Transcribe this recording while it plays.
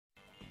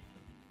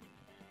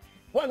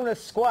Welcome to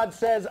Squad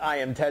Says. I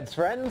am Ted's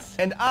friends.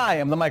 And I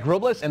am the Mike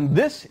Robles, and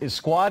this is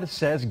Squad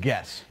Says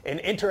Guess. An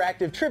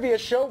interactive trivia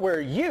show where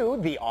you,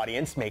 the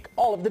audience, make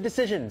all of the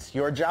decisions.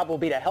 Your job will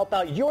be to help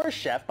out your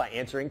chef by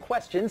answering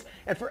questions,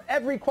 and for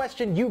every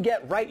question you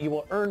get right, you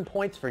will earn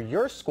points for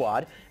your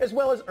squad, as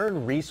well as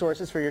earn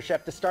resources for your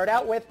chef to start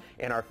out with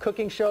in our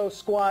cooking show,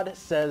 Squad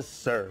Says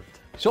Served.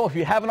 So if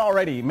you haven't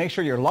already, make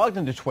sure you're logged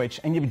into Twitch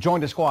and you've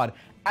joined a squad.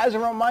 As a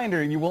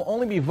reminder, you will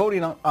only be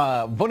voting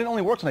on, voting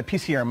only works on a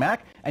PC or a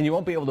Mac, and you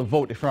won't be able to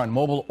vote if you're on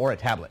mobile or a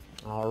tablet.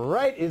 All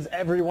right, is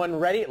everyone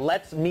ready?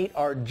 Let's meet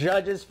our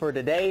judges for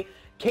today.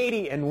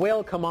 Katie and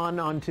Will, come on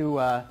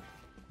onto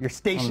your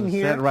station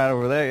here. Right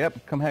over there,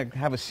 yep. Come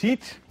have a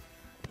seat.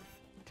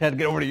 Ted,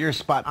 get over to your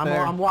spot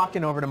there. I'm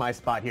walking over to my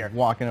spot here.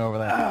 Walking over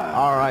there.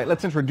 All right,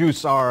 let's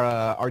introduce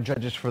our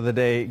judges for the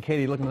day.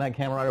 Katie, looking at that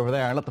camera right over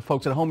there, and let the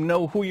folks at home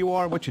know who you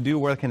are, what you do,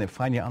 where can they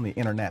find you on the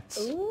internet.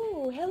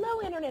 Ooh,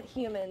 hello, internet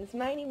humans.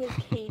 My name is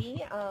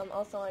Katie.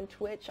 Also on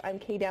Twitch, I'm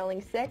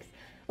KDowling6.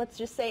 Let's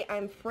just say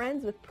I'm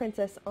friends with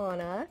Princess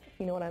Anna, if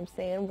you know what I'm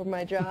saying, for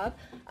my job.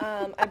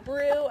 I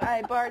brew,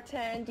 I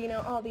bartend, you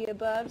know, all the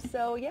above.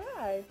 So yeah,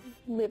 I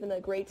live in the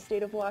great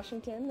state of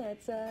Washington.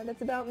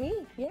 That's about me.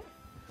 Yeah.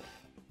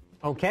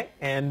 Okay,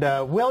 and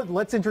Will,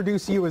 let's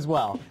introduce you as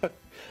well.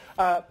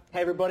 Hey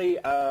everybody,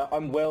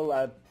 I'm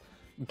Will,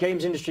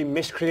 games industry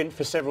miscreant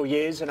for several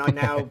years, and I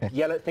now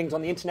yell at things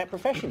on the internet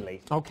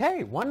professionally.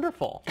 Okay,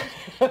 wonderful.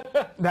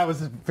 That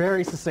was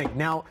very succinct.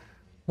 Now,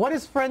 what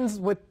does friends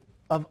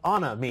of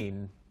Anna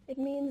mean? It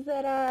means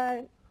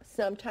that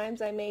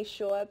sometimes I may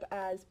show up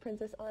as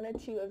Princess Anna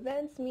to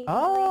events, meet and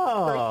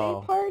Oh. greet,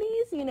 birthday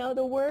parties, you know,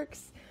 the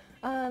works.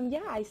 Yeah,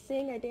 I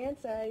sing, I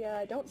dance,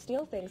 I don't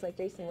steal things like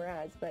Jason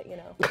Mraz, but you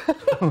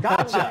know.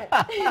 Gotcha.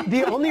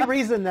 The only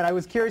reason that I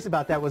was curious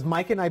about that was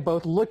Mike and I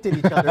both looked at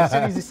each other as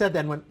soon as you said that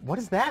and went, what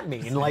does that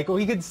mean? Like,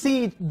 we could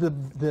see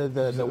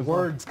the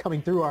words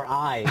coming through our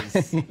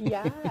eyes.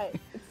 Yeah,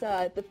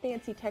 it's the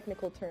fancy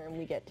technical term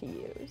we get to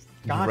use.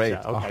 Gotcha. Great.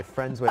 Okay,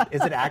 friends with.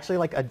 Is it actually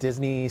like a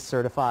Disney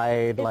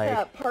certified, It's like?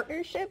 a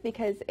partnership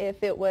because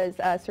if it was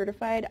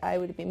certified, I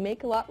would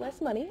make a lot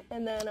less money,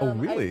 and then Oh,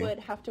 really? I would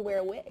have to wear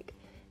a wig.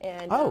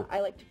 And Oh.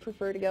 I like to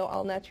prefer to go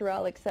all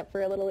natural except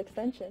for a little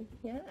extension.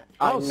 Yeah.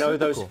 I Oh, know super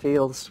those cool.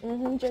 feels.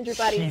 Ginger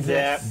bodies.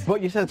 Yeah.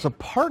 But you said it's a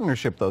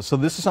partnership, though. So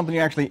this is something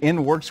you actually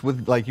in works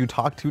with, like you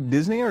talk to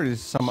Disney, or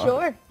is some?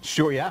 Sure.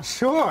 Sure, yeah.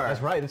 Sure. That's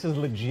right. This is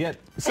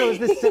legit. So is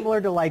this similar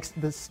to like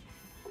this?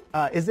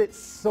 Is it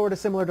sort of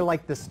similar to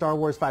like the Star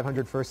Wars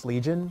 500 First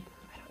Legion?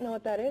 I don't know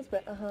what that is,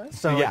 but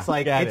So Yeah, it's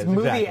like yeah, it it's is,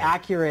 movie exactly.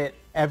 accurate,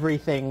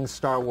 everything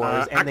Star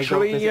Wars, and they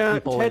go Actually, visit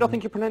people. Ted, I and-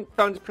 think you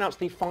pronounce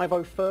the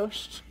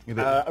 501st. You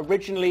did.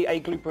 Originally a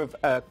group of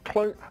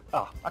clone,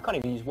 I can't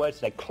even use words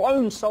today,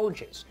 clone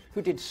soldiers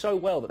who did so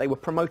well that they were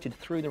promoted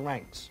through the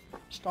ranks.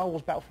 Star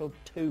Wars Battlefield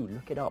 2,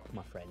 look it up,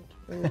 my friend.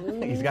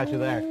 He's got you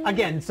there.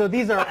 Again, so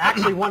these are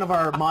actually one of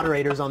our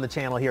moderators on the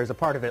channel here is a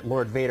part of it,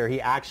 Lord Vader. He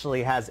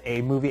actually has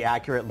a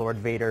movie-accurate Lord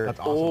Vader, That's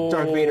awesome.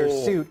 Darth Vader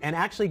Oh. suit, and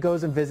actually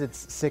goes and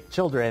visits sick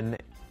children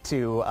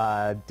to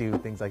do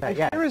things like that.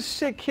 Yeah. If you're a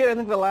sick kid, I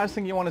think the last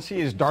thing you want to see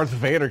is Darth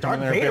Vader Darth coming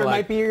there and Vader be like,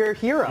 might be your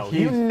hero.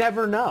 You He's-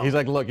 never know. He's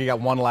like, look, you got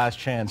one last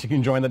chance. You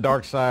can join the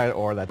dark side,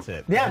 or that's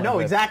it. Yeah, Like no,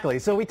 that. exactly.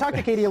 So we talked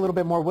to Katie a little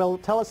bit more. Will,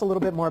 tell us a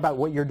little bit more about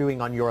what you're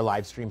doing on your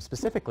live stream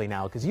specifically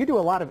now, because you do a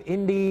lot of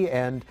indie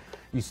and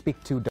you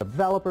speak to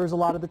developers a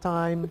lot of the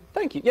time.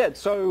 Thank you. Yeah,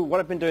 so what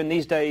I've been doing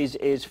these days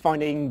is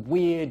finding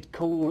weird,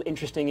 cool,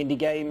 interesting indie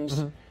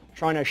games,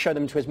 trying to show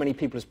them to as many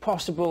people as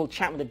possible,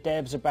 chat with the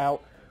devs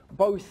about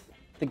both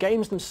the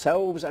games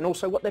themselves and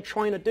also what they're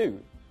trying to do.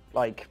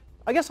 Like,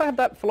 I guess I have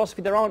that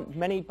philosophy, there aren't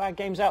many bad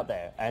games out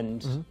there,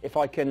 and if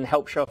I can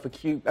help show off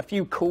a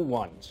few cool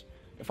ones,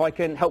 if I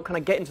can help kind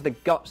of get into the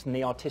guts and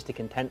the artistic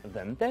intent of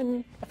them,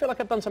 then I feel like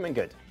I've done something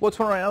good. What's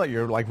one right now that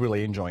you're like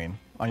really enjoying?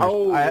 On your,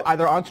 Oh.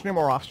 either on stream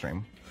or off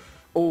stream.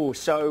 Oh,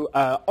 so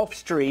off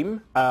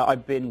stream,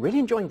 I've been really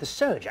enjoying The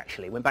Surge,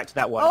 actually. Went back to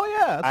that one. Oh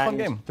yeah, that's a fun And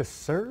game. The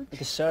Surge?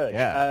 The Surge.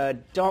 Yeah.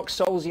 Dark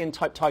Soulsian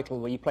type title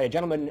where you play a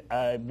gentleman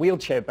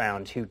wheelchair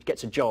bound who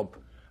gets a job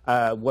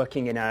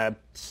working in a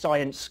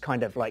science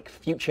kind of like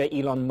future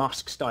Elon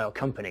Musk style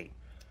company.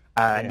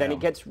 And then Yeah.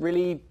 it gets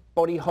really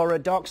body horror,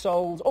 Dark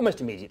Souls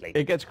almost immediately.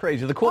 It gets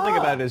crazy. The cool thing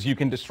about it is you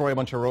can destroy a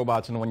bunch of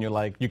robots, and when you're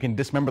like, you can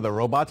dismember the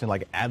robots and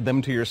like add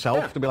them to yourself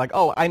Yeah. to be like,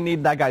 oh, I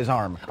need that guy's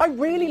arm. I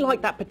really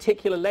like that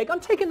particular leg.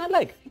 I'm taking that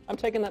leg. I'm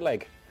taking that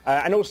leg.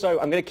 And also,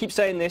 I'm going to keep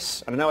saying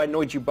this, and I know I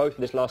annoyed you both with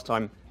this last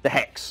time, the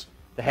Hex.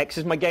 The Hex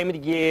is my game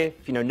of the year.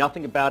 If you know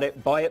nothing about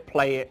it, buy it,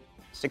 play it.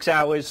 6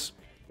 hours,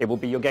 it will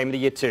be your game of the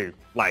year too.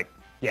 Like,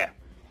 yeah.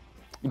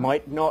 You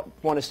might not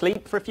want to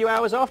sleep for a few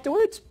hours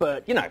afterwards,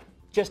 but, you know,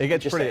 just It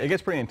gets just pretty. saying. It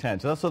gets pretty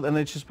intense. Also, and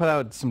they just put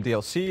out some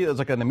DLC. There's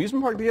like an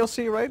amusement park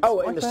DLC, right? Oh,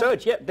 Like in The that?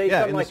 Surge, yeah. They've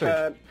Yeah, done in The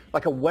Surge.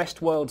 like a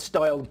Westworld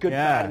style good,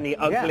 Yeah. bad, and the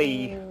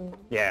ugly.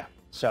 Yeah,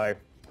 so.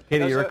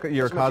 Katie, those you're a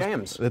those are my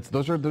jams.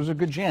 Those are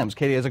good jams.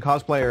 Katie, as a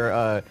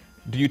cosplayer,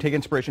 do you take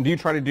inspiration? Do you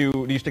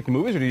stick to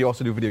movies, or do you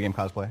also do video game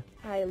cosplay?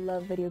 I I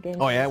love video games.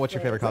 Oh yeah, what's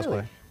your favorite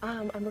cosplay?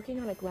 I'm working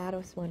on a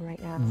GLaDOS one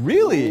right now.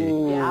 Really?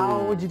 Yeah.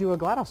 How would you do a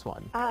GLaDOS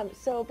one?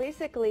 So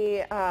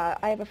basically, I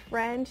have a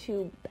friend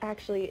who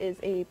actually is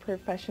a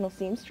professional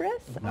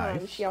seamstress.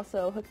 Nice. She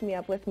also hooked me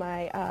up with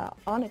my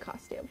Anna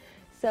costume.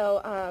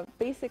 So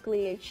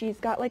basically, she's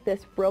got like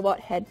this robot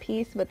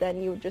headpiece, but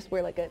then you just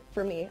wear like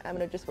for me, I'm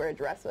going to just wear a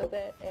dress with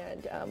it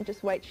and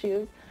just white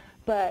shoes.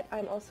 But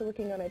I'm also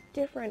working on a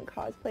different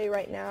cosplay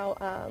right now.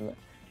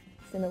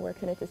 It's in the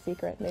works and it's a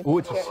secret. Maybe Oh,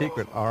 it's a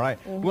secret. All right.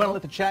 We want to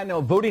let the chat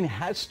know voting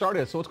has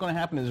started. So what's going to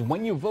happen is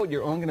when you vote,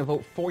 you're only going to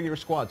vote for your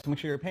squad. So make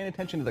sure you're paying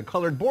attention to the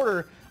colored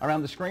border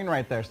around the screen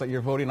right there so that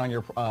you're voting on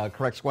your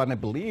correct squad. And I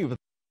believe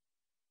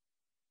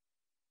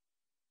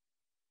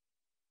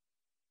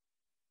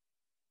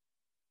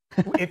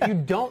If you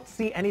don't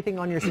see anything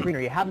on your screen or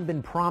you haven't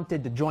been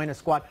prompted to join a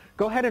squad,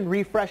 go ahead and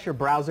refresh your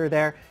browser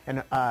there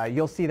and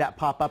you'll see that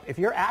pop up. If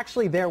you're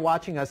actually there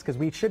watching us, because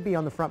we should be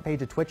on the front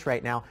page of Twitch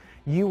right now,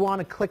 you want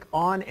to click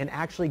on and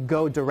actually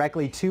go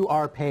directly to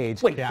our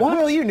page. Wait, what?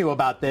 Will, you knew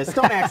about this.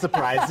 Don't act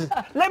surprised.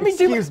 Let me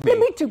do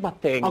my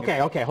thing.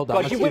 Okay, hold on.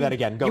 Let's do that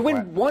again. Go you for win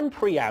it. one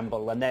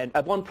preamble and then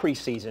one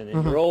preseason,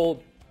 and you're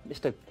all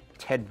Mr.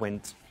 Ted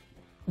wins.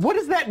 What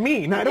does that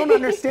mean? I don't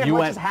understand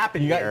what just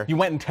happened here. You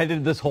went and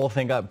Tedded this whole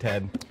thing up,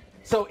 Ted.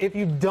 So if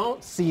you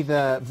don't see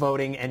the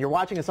voting and you're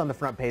watching us on the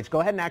front page,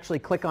 go ahead and actually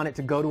click on it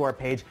to go to our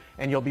page,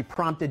 and you'll be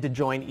prompted to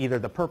join either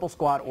the purple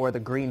squad or the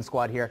green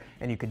squad here,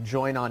 and you can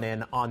join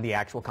in on the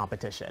actual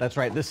competition. That's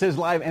right. This is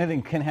live.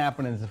 Anything can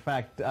happen. As a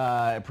fact,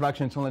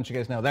 production will let you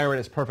guys know. There it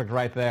is. Perfect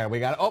right there. We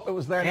got it. Oh, it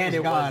was there. And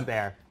it gone. was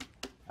there.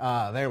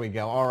 There we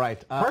go. All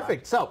right.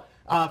 Perfect. So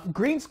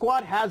green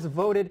squad has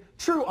voted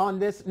true on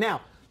this.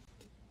 Now,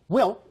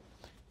 Will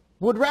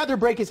would rather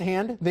break his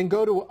hand than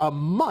go to a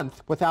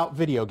month without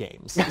video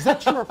games. Is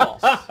that true or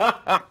false?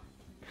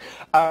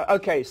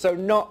 Okay, so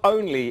not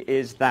only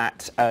is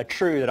that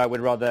true that I would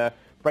rather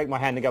break my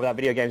hand than go without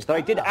video games, though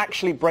I did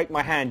actually break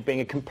my hand being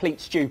a complete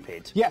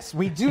stupid. Yes,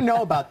 we do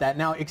know about that.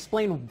 Now,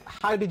 explain,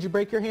 how did you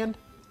break your hand?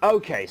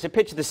 Okay, so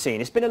picture the scene.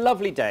 It's been a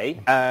lovely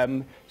day.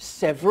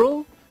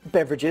 Several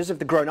beverages of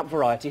the grown-up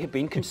variety have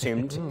been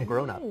consumed.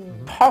 Grown up.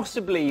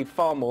 Possibly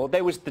far more.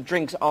 There was the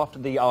drinks after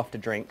the after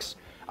drinks.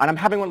 And I'm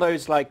having one of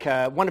those like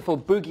wonderful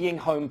boogieing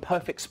home,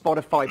 perfect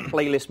Spotify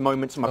playlist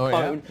moments on my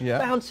phone,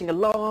 bouncing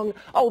along.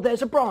 Oh,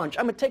 there's a branch.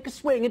 I'm going to take a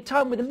swing in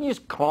time with the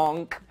music.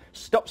 Clonk.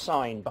 Stop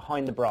sign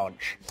behind the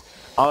branch.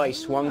 I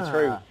swung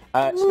through.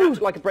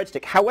 Snapped like a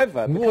breadstick.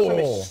 However, because I'm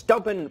a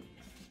stubborn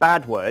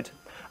bad word,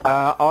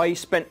 I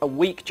spent a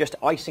week just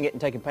icing it and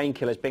taking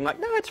painkillers, being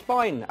like, no, it's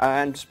fine,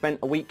 and spent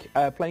a week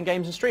playing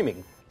games and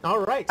streaming. All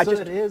right, I so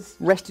just it is...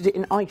 rested it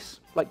in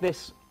ice, like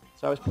this.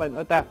 So I was playing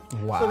like that.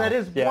 Wow. So that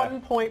is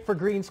 1 point for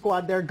Green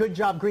Squad there. Good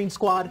job, Green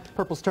Squad.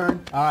 Purple's turn.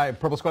 All right,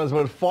 Purple Squad has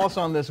voted false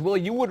on this. Will,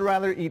 you would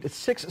rather eat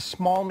 6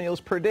 small meals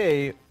per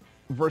day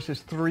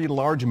versus 3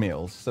 large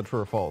meals. Is that true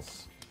or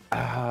false?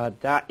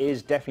 That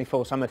is definitely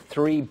false. I'm a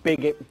 3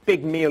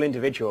 big meal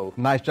individual.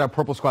 Nice job,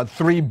 Purple Squad.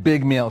 3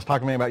 big meals.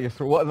 Talk to me about your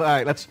 3. Well, all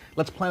right, let's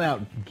plan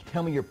out.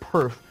 Tell me your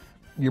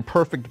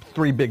perfect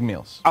 3 big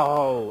meals.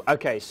 Oh,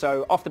 okay.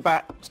 So off the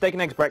bat, steak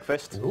and eggs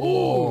breakfast.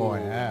 Oh,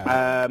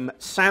 yeah.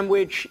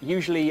 Sandwich,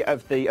 usually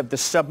of the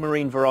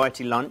submarine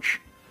variety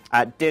lunch.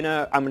 At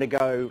dinner, I'm going to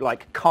go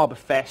like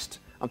Carb-fest.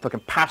 I'm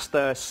talking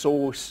pasta,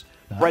 sauce,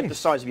 bread the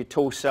size of your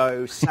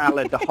torso,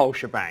 salad, the whole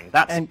shebang.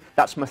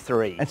 That's my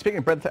 3. And speaking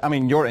of bread, I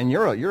mean, you're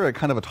a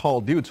kind of a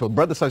tall dude, so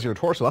bread the size of your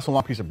torso, that's a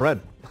long piece of bread.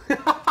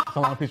 That's a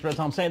long piece of bread.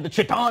 So I'm saying the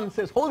Chiton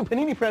says, holy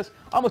panini press,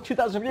 almost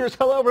 2,000 viewers.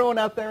 Hello, everyone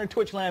out there in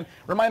Twitch land.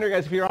 Reminder,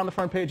 guys, if you're on the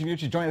front page and you're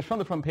just joining us from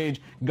the front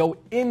page, go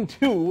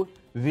into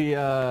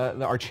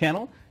our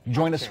channel,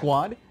 join a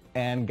squad,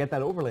 and get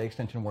that overlay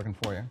extension working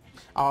for you.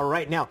 All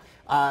right, now,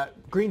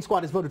 Green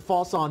Squad has voted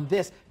false on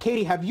this.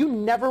 Katie, have you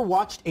never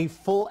watched a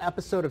full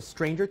episode of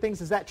Stranger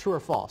Things? Is that true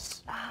or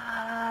false?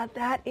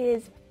 That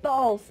is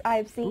false.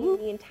 I've seen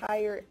the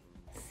entire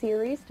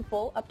series to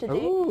full, up to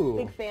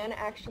date. Big fan,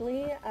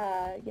 actually.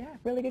 Yeah,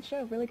 really good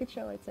show,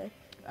 I'd say.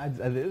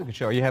 It is a good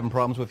show. Are you having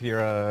problems with your...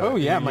 oh,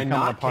 yeah, my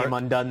knot came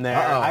undone there.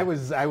 I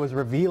was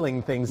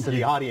revealing things to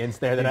the audience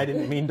there that I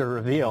didn't mean to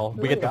reveal.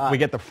 We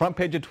get the front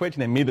page of Twitch,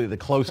 and immediately the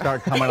clothes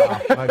start coming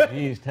off. Oh,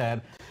 jeez,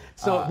 Ted.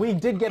 So we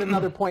did get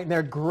another point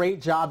there.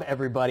 Great job,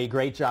 everybody.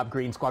 Great job,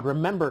 Green Squad.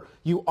 Remember,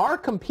 you are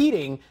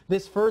competing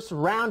this first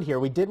round here.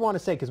 We did want to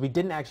say, because we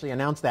didn't actually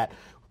announce that,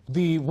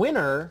 the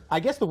winner,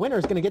 I guess the winner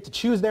is going to get to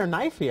choose their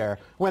knife here,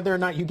 whether or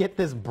not you get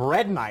this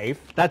bread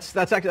knife. That's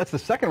the second round. That's the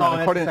second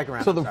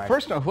round. So the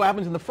first round, what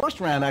happens in the first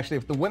round, actually,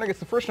 if the winner gets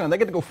the first round, they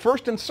get to go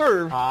first and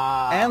serve,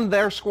 and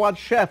their squad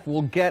chef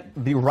will get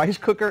the rice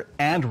cooker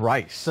and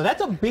rice. So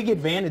that's a big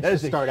advantage to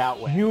start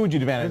out with. Huge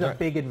advantage. That's a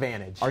big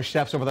advantage. Our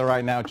chefs over there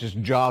right now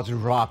just jaws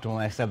dropped when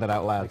I said that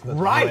out loud. So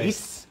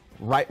rice?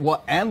 Right,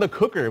 well, and the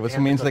cooker, which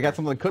means they got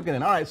something to cook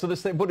in. All right, so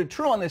this they voted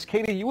true on this.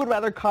 Katie, you would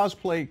rather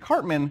cosplay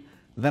Cartman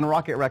than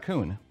Rocket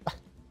Raccoon.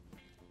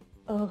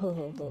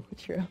 Oh,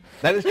 true.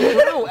 That is true.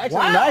 Excellent.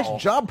 Wow.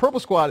 Nice job, Purple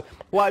Squad.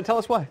 Why? Tell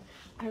us why.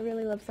 I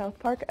really love South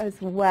Park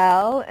as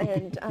well,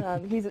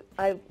 and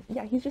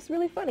he's just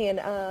really funny, and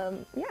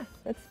yeah,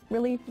 that's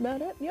really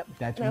about it. Yep.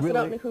 That's and I also really-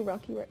 don't know who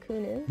Rocky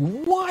Raccoon is.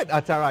 What?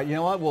 That's all right. You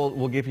know what?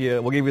 We'll give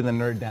you the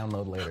nerd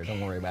download later.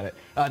 Don't worry about it.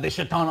 The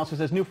Chaton also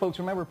says, new folks,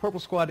 remember, Purple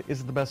Squad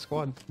is the best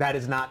squad. That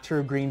is not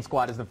true. Green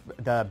Squad is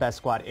the best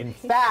squad. In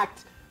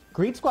fact,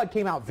 Green Squad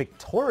came out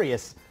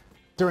victorious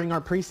during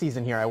our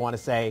preseason here, I want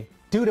to say,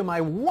 due to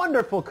my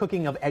wonderful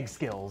cooking of egg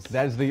skills.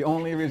 That is the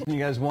only reason you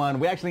guys won.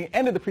 We actually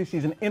ended the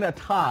preseason in a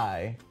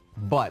tie,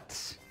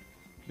 but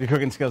the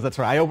cooking skills, that's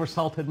right. I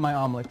oversalted my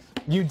omelets.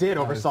 You did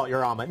oversalt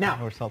your omelet. Now,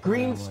 oversalted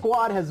Green my omelet.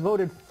 Squad has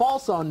voted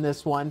false on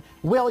this one.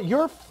 Will,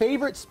 your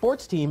favorite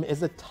sports team is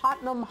the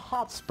Tottenham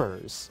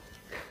Hotspurs.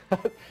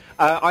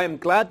 I am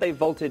glad they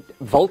voted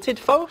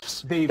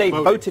false. They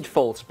voted. voted.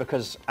 False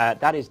because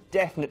that is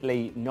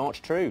definitely not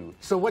true.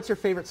 So what's your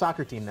favorite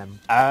soccer team then?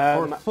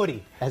 Or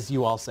footy, as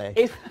you all say.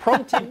 If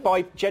prompted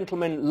by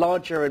gentlemen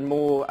larger and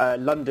more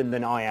London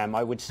than I am,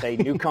 I would say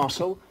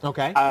Newcastle.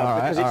 Okay.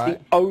 Because it's all the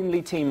right.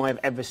 only team I've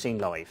ever seen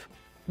live.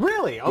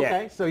 Really?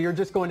 Okay, Yeah. so you're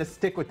just going to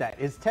stick with that.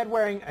 Is Ted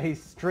wearing a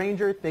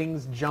Stranger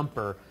Things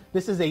jumper?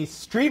 This is a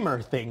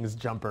Streamer Things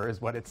jumper, is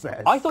what it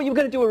says. I thought you were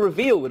going to do a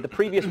reveal with the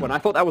previous one. I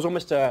thought that was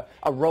almost a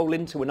roll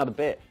into another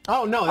bit.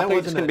 Oh, no, I that thought you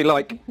were just wasn't going to be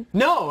like,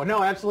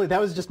 No, absolutely.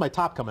 That was just my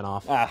top coming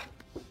off.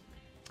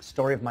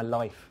 story of my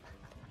life.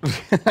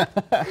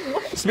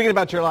 Speaking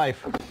about your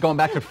life, going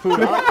back to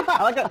food,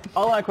 I like that.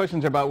 All my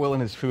questions are about Will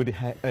and his food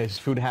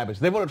habits.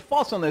 They voted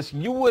false on this.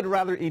 You would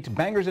rather eat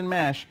bangers and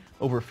mash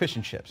over fish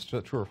and chips.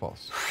 True or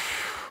false?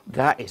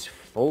 That is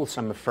false,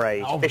 I'm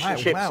afraid. Oh, Fish and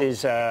wow,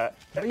 chips wow. is...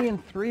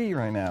 3-3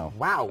 right now.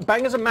 Wow.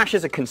 Bangers and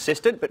mashes are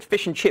consistent, but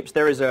fish and chips,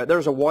 there is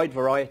a wide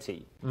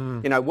variety.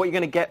 You know, what you're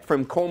going to get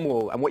from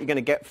Cornwall and what you're going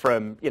to get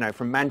from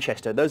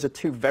Manchester, those are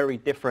two very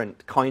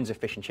different kinds of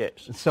fish and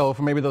chips. So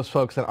for maybe those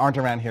folks that aren't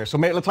around here, so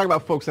let's talk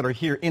about folks that are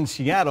here in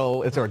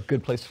Seattle. Is there a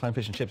good place to find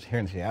fish and chips here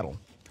in Seattle,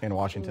 in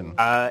Washington?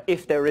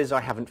 If there is,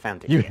 I haven't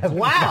found it You yet. haven't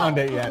Wow. found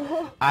it yet.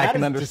 I That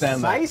can is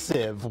understand that.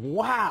 decisive.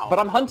 Wow. But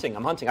I'm hunting.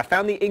 I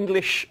found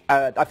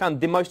I found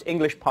the most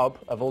English pub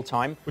of all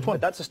time. Which one?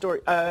 But that's a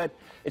story.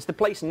 It's the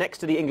place next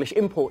to the English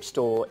import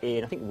store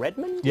in, I think,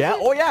 Redmond? Yeah. is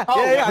it? Oh yeah.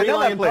 Oh, yeah. I Green know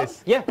Lion that place.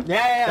 Pub? Yeah.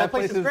 Yeah, that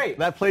place is great.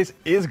 That place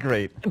is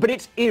great. But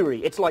it's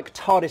eerie. It's like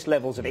TARDIS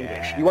levels of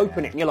English. You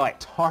open it and you're like...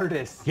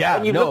 TARDIS. Yeah.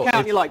 And you no, look out and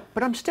it's- you're like,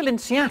 but I'm still in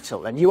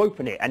Seattle. And you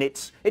open it and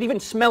it even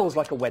smells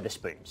like a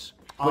Weatherspoons.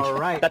 All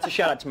right. That's a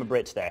shout out to my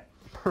Brits there.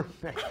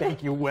 Perfect.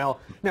 Thank you, Will.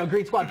 Now,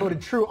 Green Squad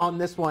voted true on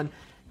this one.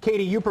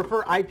 Katie, you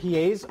prefer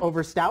IPAs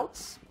over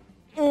stouts?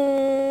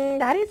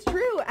 That is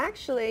true,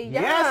 actually.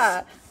 Yeah.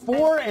 Yes.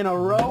 4 in a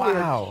row.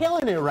 Wow. We're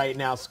killing it right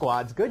now,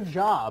 squads. Good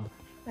job.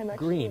 I'm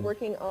actually Green.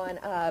 working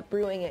on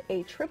brewing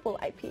a triple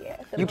IPA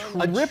at the You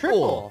moment. A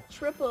triple.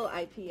 Triple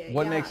IPA.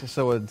 What yeah. makes it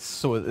so?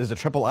 Is it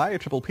triple I, or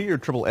triple P, or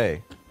triple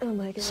A? Oh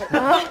my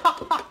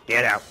god.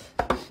 Get out.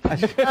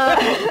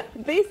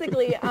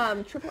 Basically,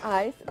 triple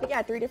I's. But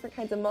yeah, 3 different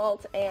kinds of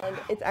malt, and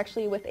it's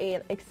actually with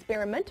an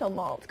experimental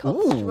malt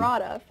called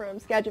Strata from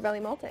Skagit Valley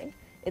Malting.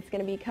 It's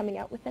going to be coming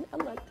out within a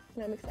month,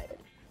 and I'm excited.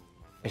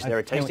 Is there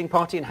a tasting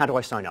party and how do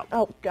I sign up?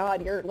 Oh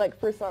God, you're like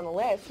first on the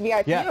list.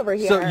 VIP Yeah. over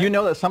here. So you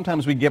know that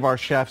sometimes we give our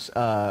chefs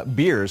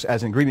beers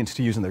as ingredients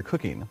to use in their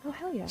cooking. Oh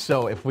hell yeah.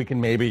 So if we can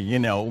maybe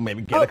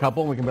get a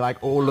couple, we can be like,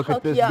 oh, look at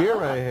Hook this ya beer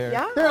up. right here.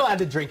 Yeah. They're allowed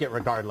to drink it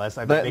regardless.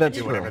 I think they can That's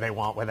do true. whatever they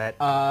want with it.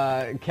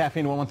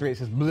 Caffeine 113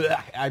 says bleh,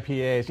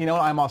 IPAs. You know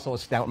what? I'm also a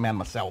stout man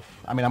myself.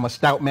 I mean, I'm a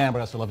stout man,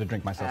 but I still love to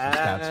drink myself some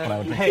stouts when I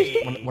would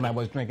drink, when I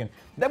was drinking.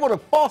 That would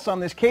have false on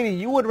this, Katie.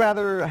 You would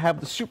rather have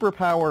the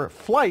superpower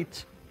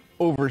flight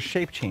over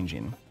shape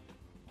changing.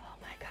 Oh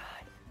my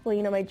God. Well,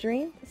 you know, my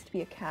dream is to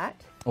be a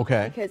cat.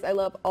 Okay. Because I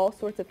love all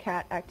sorts of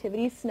cat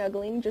activities,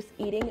 snuggling, just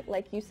eating,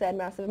 like you said,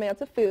 massive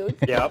amounts of food.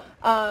 Yep.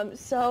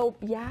 So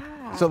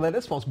yeah. So that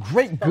is false.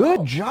 Great,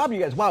 good job, you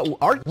guys. Wow,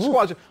 our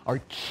squads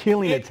are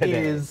killing it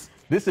today. is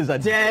This is a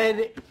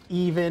dead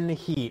even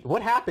heat.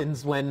 What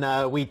happens when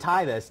we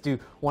tie this? Do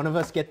one of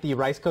us get the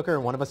rice cooker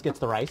and one of us gets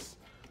the rice?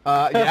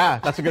 Yeah,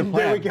 that's a good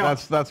plan. There we go.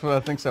 That's what I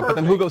think so. But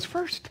then who goes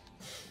first?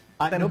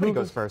 Nobody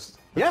goes first.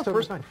 Yeah, That's totally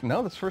first. fine.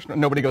 No, that's first.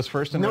 Nobody goes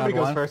first. In Nobody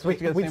round goes one.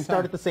 first. We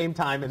start at the same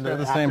time and Start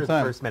then at the same after the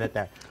time. first minute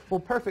there. Well,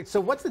 perfect.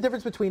 So what's the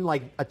difference between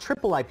like a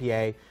triple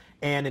IPA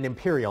and an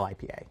imperial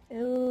IPA?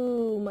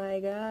 Oh my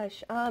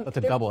gosh. That's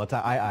a double. That's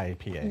an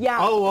IIPA. Yeah.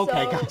 Oh,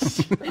 okay,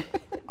 so- gotcha.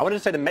 I wanted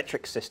to say the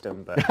metric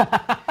system, but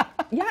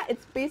Yeah,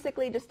 it's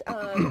basically just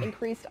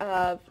increased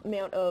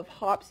amount of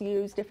hops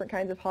used, different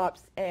kinds of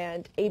hops,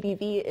 and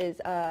ABV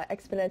is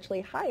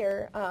exponentially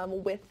higher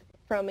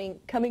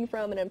coming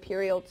from an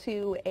imperial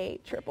to a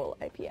triple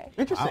IPA.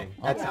 Interesting.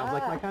 Wow. That sounds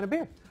like my kind of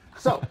beer.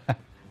 So,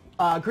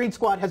 Green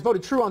Squad has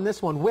voted true on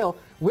this one.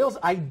 Will's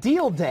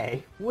ideal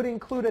day would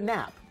include a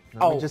nap.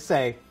 Let me just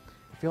say,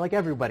 I feel like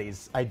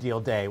everybody's ideal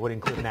day would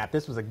include a nap.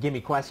 This was a gimme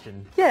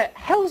question. yeah,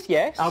 hell's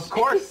yes. Of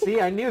course. See,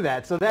 I knew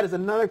that. So that is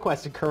another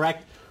question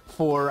correct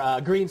for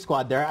Green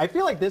Squad there. I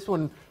feel like this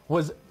one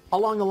was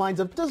along the lines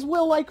of, does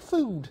Will like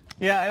food?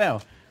 Yeah, I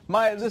know.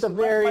 My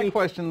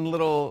question,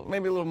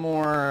 maybe a little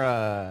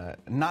more,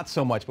 not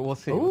so much, but we'll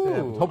see.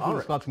 Ooh, Hopefully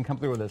the squads can come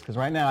through with this, because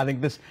right now I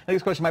think this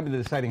question might be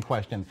the deciding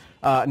question.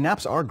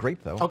 Naps are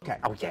great, though. Okay.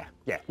 Oh,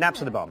 yeah.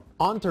 Naps are the bomb.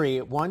 On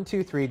 3, 1,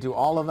 2, 3, do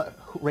all of it.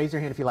 Raise your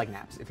hand if you like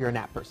naps, if you're a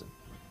nap person.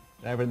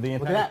 The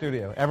entire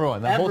studio.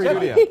 Everyone. The whole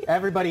Everybody, studio.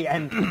 everybody,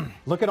 and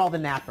look at all the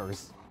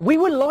nappers. We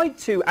were lied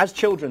to as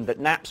children that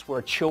naps were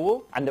a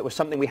chore and that was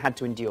something we had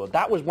to endure.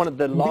 That was one of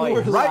the lies.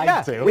 were Right, lied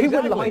yeah. to. We were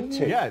Exactly. lied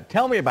to. Yeah,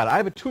 tell me about it. I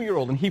have a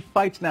 2-year-old, and he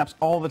fights naps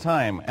all the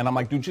time. And I'm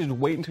like, dude, just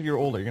wait until you're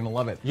older. You're going to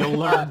love it. You'll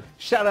learn.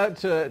 Shout out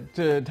to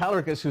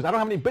Tylericus, who's, I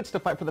don't have any bits to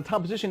fight for the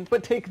top position,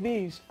 but take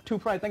these. 2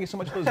 Pride, thank you so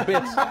much for those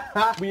bits.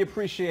 We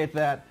appreciate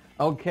that.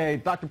 Okay,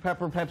 Dr.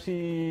 Pepper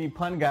Pepsi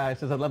Pun Guy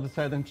says, I'd love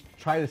to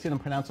try to see them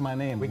pronouncing my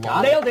name.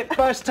 Nailed it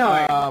first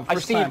time. I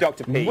see you,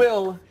 Dr. P.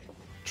 Will,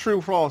 true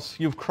or false,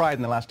 you've cried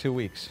in the last 2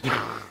 weeks.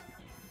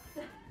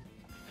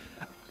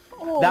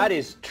 That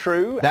is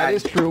true. That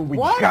is true. We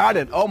got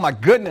it. Oh my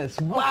goodness.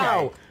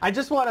 Wow. Okay. I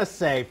just want to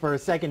say for a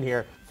second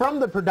here,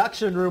 from the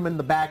production room in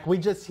the back, we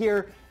just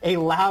hear a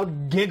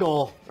loud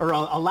giggle or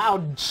a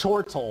loud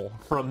chortle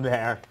from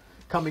there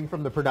coming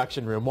from the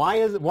production room.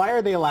 Why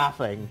are they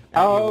laughing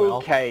at you, Will?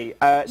 Okay,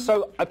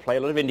 so I play a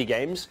lot of indie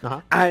games,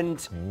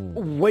 and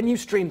when you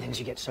stream things,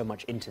 you get so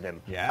much into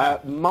them. Yeah.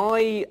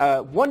 My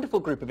wonderful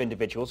group of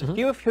individuals, a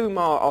few of whom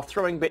are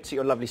throwing bits at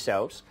your lovely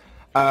selves,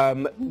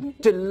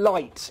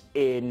 delight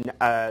in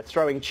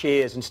throwing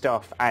cheers and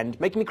stuff and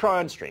making me cry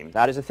on stream.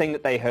 That is a thing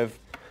that they have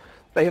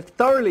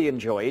thoroughly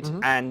enjoyed,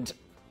 and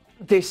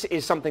this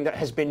is something that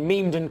has been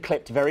memed and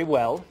clipped very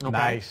well. Okay.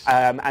 Nice.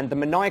 And the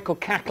maniacal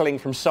cackling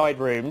from side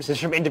rooms is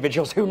from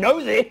individuals who know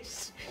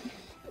this.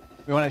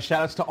 We want to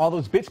shout outs to all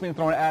those bits being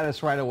thrown at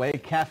us right away.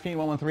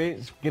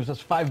 Caffeine113 gives us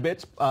 5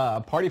 bits.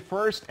 Party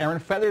First. Aaron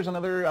Feathers,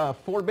 another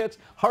 4 bits.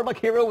 Hard Luck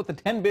Hero with the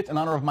 10 bits in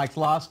honor of Mike's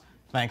loss.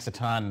 Thanks a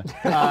ton.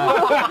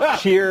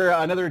 Cheer,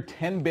 another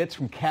 10 bits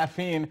from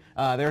Caffeine.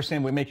 They're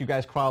saying we make you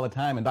guys cry all the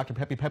time. And Dr.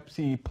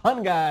 Pepsi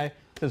Pun Guy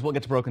says Will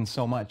gets broken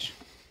so much.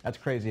 That's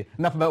crazy.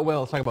 Enough about Will.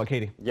 Let's talk about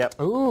Katie. Yep.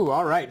 Ooh,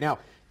 all right. Now,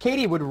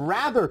 Katie would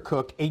rather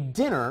cook a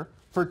dinner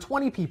for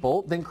 20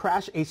 people than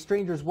crash a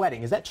stranger's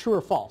wedding. Is that true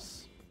or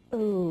false?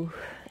 Ooh,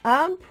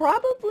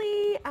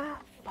 probably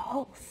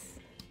false.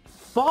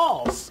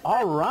 False.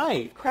 All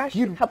right. Crashed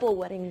a couple of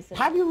weddings.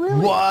 Have you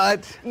really?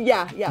 What?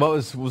 Yeah. What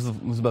was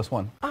the best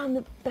one?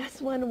 The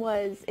best one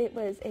was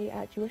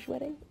a Jewish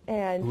wedding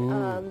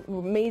and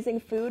amazing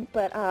food,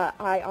 but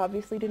I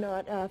obviously did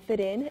not fit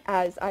in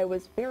as I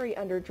was very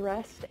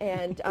underdressed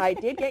and I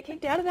did get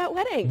kicked out of that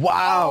wedding.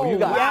 Wow, Oh, you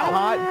got yeah.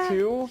 hot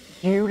too?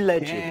 You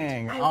legend.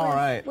 Dang, I all was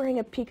right. wearing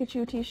a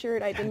Pikachu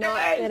t-shirt. I did not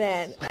fit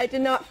in. I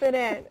did not fit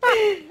in.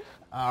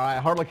 All right,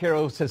 Hard Luck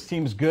Hero says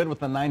seems good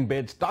with the 9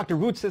 bits. Dr.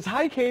 Root says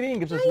hi, Katie, and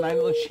gives us 9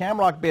 little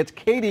shamrock bits.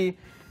 Katie,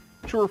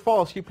 true or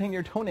false, you paint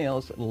your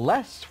toenails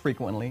less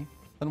frequently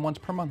than once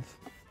per month.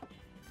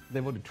 They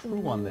voted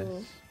true on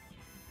this.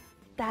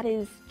 That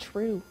is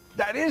true.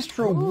 That is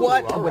true. Ooh,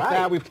 What? all With right.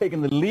 that, we've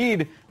taken the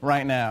lead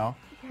right now.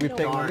 We've taken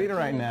the Darn. lead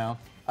right now.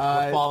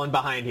 We're falling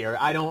behind here.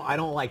 I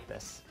don't like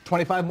this.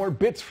 25 more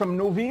bits from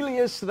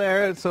Novelius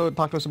there. So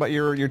talk to us about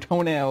your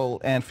toenail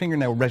and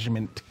fingernail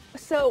regiment.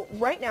 So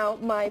right now,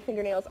 my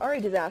fingernails are a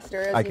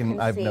disaster, as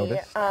I've see.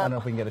 noticed. I don't know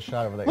if we can get a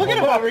shot over there. Look at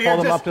him over here. Hold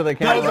them just- up to the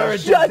camera. Those are a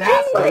Judging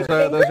disaster. my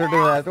Those are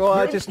fingernails. well,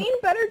 I I've just seen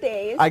better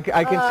days. I can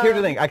here's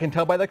the thing. I can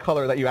tell by the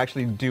color that you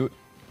actually do.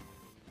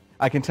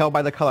 I can tell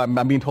by the color.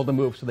 I'm being told to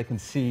move so they can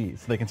see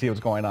what's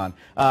going on.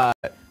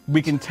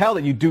 We can tell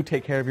that you do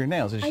take care of your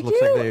nails. It just looks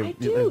like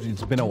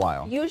it's been a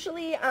while.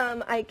 Usually,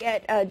 I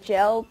get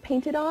gel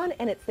painted on,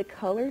 and it's the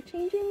color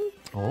changing.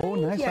 Oh,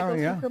 nice. Yeah, it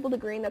goes Yeah. from purple to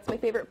green. That's my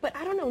favorite. But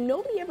I don't know.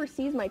 Nobody ever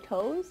sees my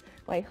toes.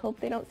 Well, I hope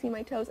they don't see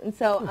my toes. And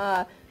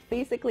so,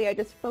 basically, I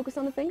just focus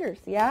on the fingers.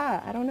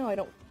 Yeah, I don't know.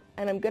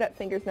 And I'm good at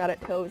fingers, not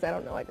at toes. I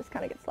don't know. I just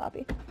kind of get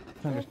sloppy.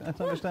 That's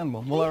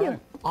understandable. Well, all Thank you. right.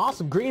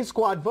 Awesome. Green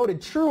Squad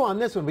voted true on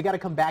this one. We got to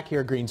come back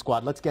here, Green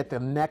Squad. Let's get the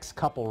next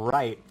couple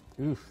right.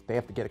 Oof, they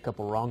have to get a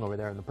couple wrong over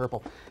there in the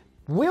purple.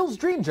 Will's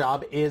dream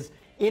job is,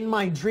 in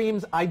my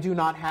dreams, I do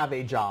not have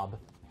a job.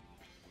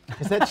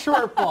 Is that true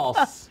or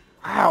false?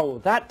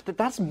 Wow,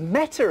 that's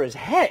meta as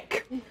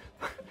heck.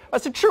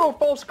 That's a true or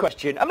false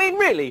question. I mean,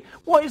 really,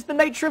 what is the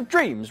nature of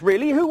dreams?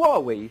 Really, who are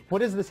we?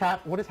 What is this?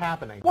 What is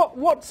happening?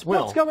 What's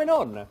Will. going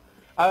on?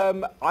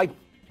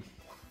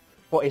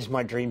 What is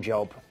my dream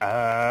job?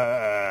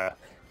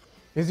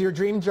 Is your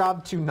dream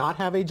job to not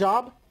have a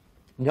job?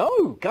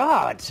 No,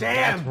 God.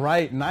 That's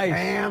right.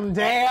 Nice.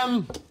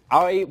 Damn.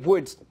 I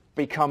would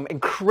become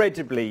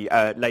incredibly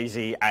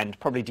lazy and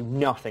probably do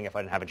nothing if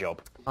I didn't have a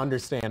job.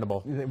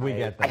 Understandable. We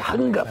get I that.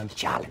 hunger for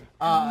challenge.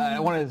 I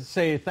want to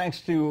say thanks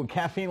to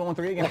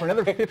Caffeine113 again for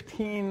another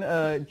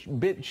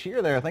 15-bit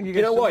cheer there. Thank you guys.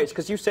 You know so why? much. It's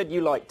because you said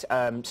you liked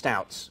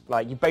stouts.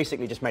 Like, you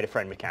basically just made a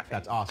friend with caffeine.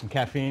 That's awesome.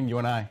 Caffeine, you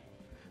and I.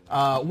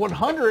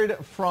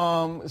 100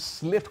 from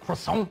Slift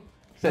Croissant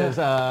says,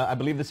 I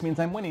believe this means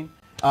I'm winning.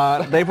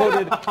 They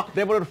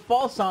voted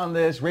false on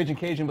this. Raging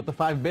Cajun with the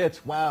 5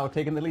 bits. Wow,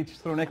 taking the lead,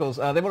 just throw nickels.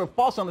 They voted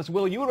false on this.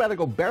 Will, you would rather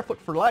go barefoot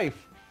for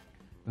life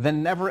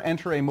than never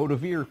enter a motor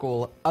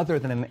vehicle other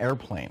than an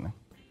airplane?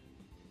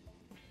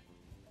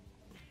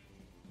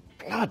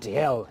 Bloody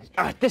hell.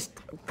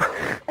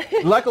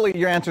 Luckily,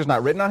 your answer's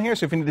not written on here,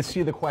 so if you need to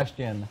see the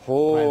question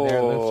right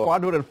there, the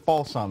squad voted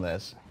false on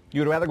this.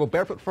 You would rather go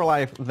barefoot for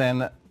life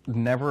than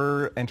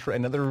never enter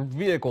another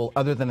vehicle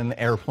other than an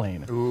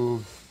airplane.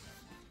 Ooh.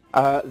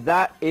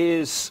 That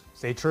is...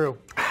 Say true.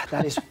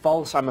 That is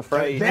false, I'm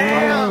afraid.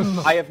 Damn!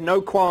 I have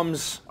no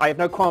qualms. I have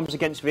no qualms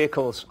against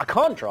vehicles. I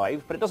can't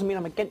drive, but it doesn't mean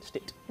I'm against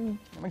it.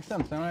 That makes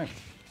sense. All right.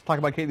 Let's talk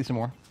about Katie some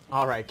more.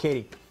 All right,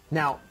 Katie.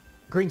 Now,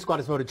 Green Squad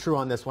has voted true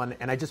on this one,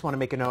 and I just want to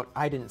make a note.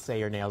 I didn't say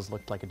your nails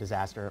looked like a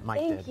disaster. Mike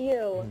did. Thank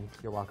you.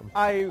 You're welcome.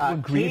 I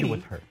agreed Katie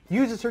with her.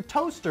 Uses her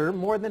toaster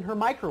more than her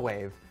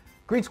microwave.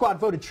 Green Squad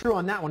voted true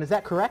on that one. Is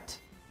that correct?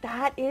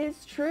 That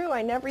is true.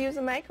 I never use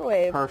a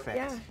microwave. Perfect.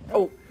 Yeah.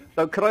 Oh,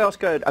 so could I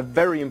ask a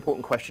very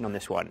important question on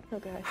this one?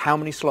 Okay. How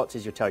many slots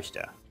is your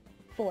toaster?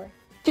 4.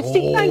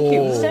 Thank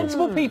you.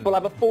 Sensible people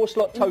have a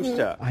 4-slot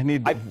toaster. I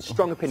have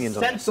strong opinions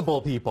on this.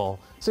 Sensible people.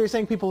 So you're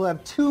saying people who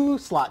have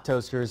 2-slot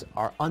toasters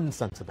are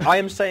unsensible? I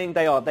am saying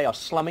they are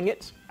slumming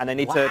it, and they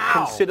need to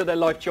consider their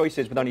life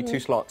choices with only 2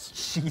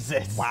 slots.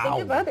 Jesus.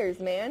 Think of others,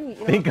 man. You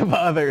know, Think of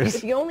others.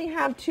 if you only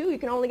have 2, you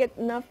can only get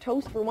enough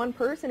toast for 1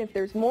 person. If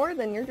there's more,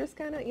 then you're just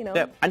kind of, you know.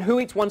 Yeah. And who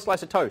eats 1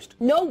 slice of toast?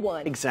 No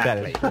one.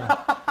 Exactly.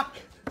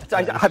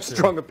 That I have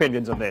strong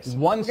opinions on this.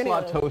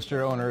 One-slot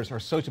toaster owners are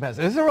sociopaths.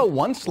 Is there a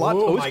one-slot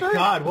Oh toaster? my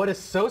God, what a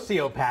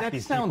sociopath That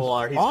these sounds people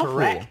are. He's awful.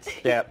 correct.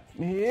 Yeah.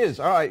 He is.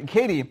 All right,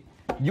 Katie,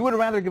 you would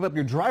rather give up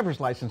your driver's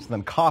license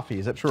than coffee.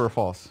 Is that true or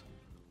false?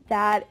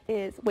 That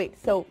is,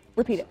 wait, so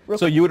repeat it.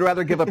 So you would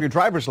rather give up your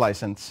driver's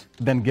license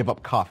than give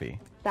up coffee?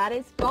 That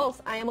is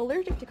false. I am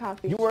allergic to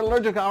coffee. You were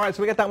allergic. All right,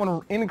 so we got that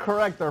one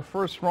incorrect. Our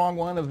first wrong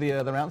one of the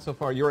round so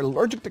far. You're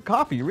allergic to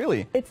coffee,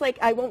 really? It's like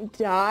I won't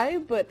die,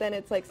 but then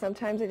it's like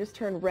sometimes I just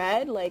turn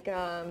red, like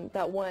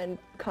that one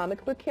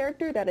comic book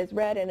character that is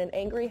red and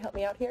angry. Help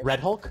me out here. Red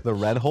Hulk? The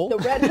Red Hole? The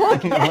Red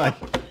Hulk. Like,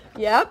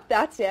 Yep,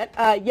 that's it.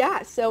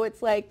 Yeah, so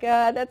it's like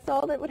that's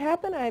all that would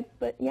happen.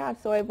 But yeah,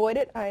 so I avoid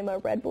it. I'm a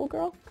Red Bull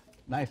girl.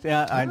 nice.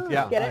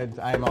 Yeah, Get it?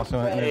 I'm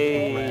also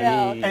Hey.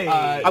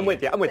 Yeah. I'm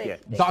with you.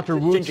 Dr.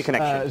 Woots Ginger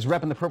connection. is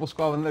repping the Purple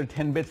Squad with another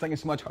 10 bits. Thank you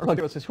so much.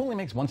 Arlo says, who only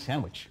makes 1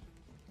 sandwich?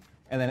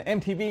 And then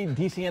MTV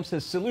DCM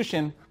says,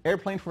 solution,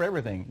 airplane for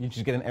everything. You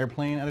just get an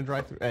airplane at a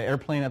drive-thru,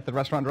 airplane at the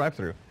restaurant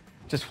drive-thru.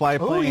 Just fly a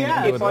plane. Oh,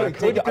 yeah. and If do I it.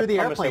 take it through the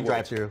I promise I airplane would.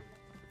 drive-thru.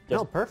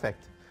 No,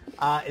 perfect.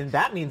 And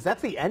that means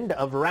that's the end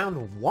of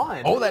round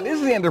 1. Oh, that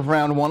is the end of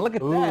round 1. Look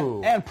at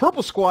Ooh. that. And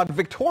Purple Squad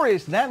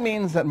victorious. That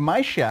means that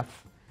my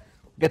chef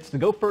gets to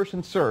go first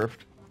and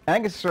served. And I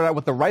get to start out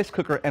with the rice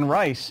cooker and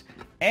rice.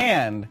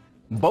 And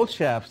both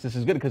chefs, this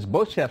is good because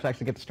both chefs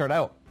actually get to start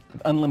out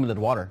with unlimited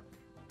water.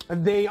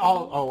 They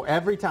all,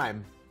 every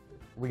time.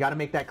 We got to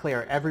make that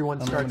clear. Everyone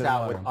starts Unlimited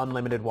out water. with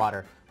unlimited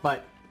water.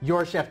 But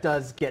your chef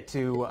does get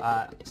to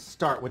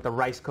start with the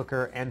rice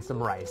cooker and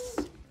some rice.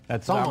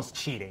 That's It's almost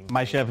cheating.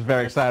 My chef is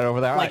very excited over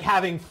there. All Like right.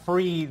 having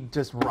free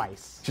just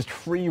rice. Just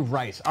free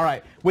rice. All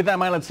right. With that in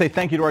mind, let's say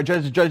thank you to our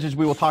judges. Judges,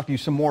 we will talk to you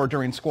some more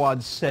during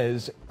Squad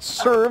Says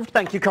Served.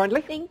 Thank you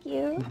kindly. Thank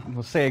you.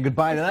 We'll say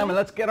goodbye to them, and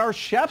let's get our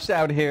chefs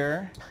out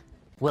here.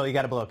 Will, you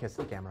got to blow a kiss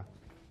to the camera.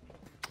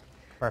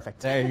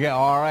 Perfect. There you go.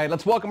 All right.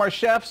 Let's welcome our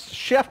chefs,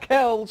 Chef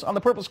Kells on the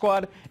Purple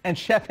Squad and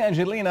Chef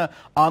Angelina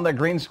on the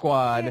Green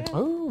Squad.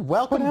 Ooh,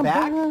 welcome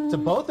back to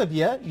both of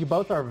you. You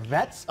both are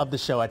vets of the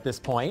show at this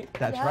point.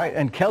 That's Yeah. right.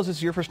 And Kells, this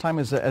is your first time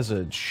as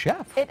a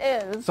chef. It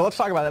is. So let's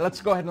talk about it. Let's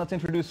go ahead and let's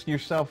introduce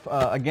yourself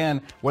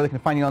again, where they can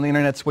find you on the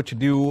internet, what you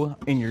do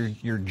in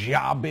your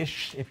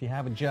job-ish, if you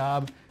have a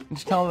job. And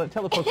just tell the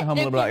folks at home a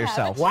little bit about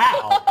yourself.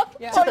 Wow.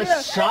 What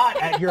a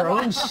shot at your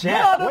own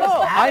chef. No, What is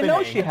I happening?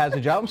 know she has a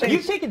job. I'm saying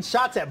You've taken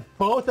shots at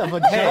both of a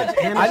judge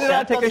and a I did not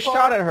chef take a thus far?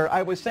 shot at her.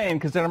 I was saying,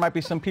 because there might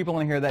be some people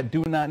in here that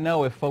do not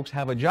know if folks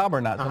have a job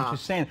or not. So I'm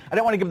just saying, I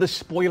don't want to give the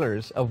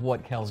spoilers of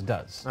what Kells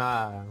does.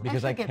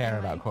 Because I forget care them,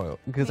 about right? Coil.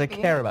 Because I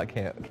Maybe. care about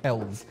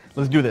Kells.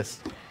 Let's do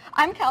this.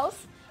 I'm Kels.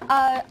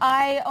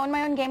 I own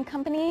my own game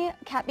company,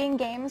 Cat Being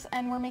Games,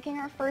 and we're making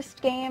our first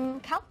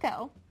game,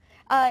 Calico.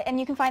 And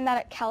you can find that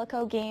at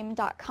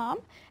calicogame.com.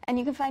 And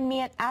you can find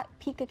me at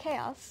Pika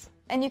Chaos.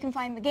 And you can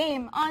find the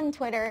game on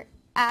Twitter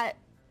at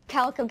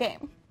Calico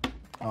Game.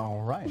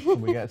 All right. So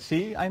we got,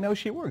 see, I know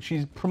she works.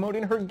 She's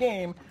promoting her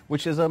game,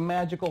 which is a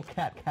magical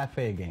cat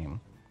cafe game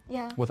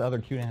Yeah. with other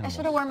cute I animals.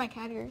 should have worn my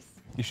cat ears.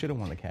 You should have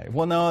worn the cat.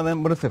 Well, no,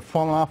 then what if they've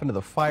fallen off into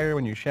the fire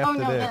when you chefed Oh, it?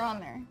 no, in? they're on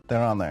there.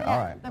 They're on there. All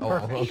Yeah, right. they're Oh,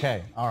 perfect.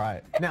 okay. All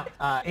right. Now,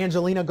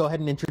 Angelina, go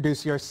ahead and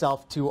introduce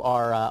yourself to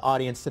our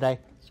audience today.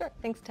 Sure.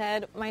 Thanks,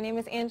 Ted. My name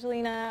is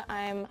Angelina.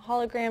 I'm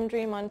Hologram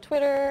Dream on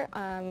Twitter.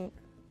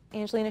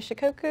 Angelina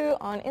Shikoku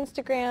on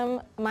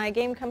Instagram. My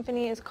game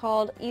company is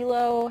called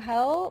Elo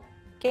Hell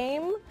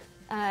Game.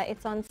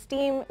 It's on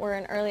Steam. We're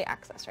in early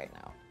access right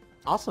now.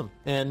 Awesome.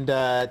 And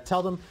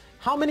tell them,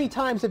 how many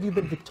times have you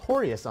been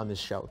victorious on this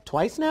show?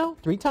 Twice now?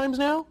 3 times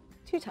now?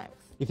 2 times.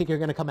 You think you're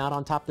going to come out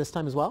on top this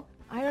time as well?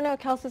 I don't know.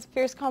 Kels is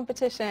fierce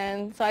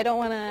competition, so I don't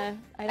want to.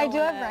 I do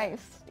have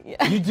rice.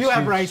 Yeah. You do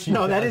have rice.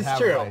 No, that is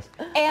true. Rice.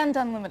 And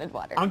unlimited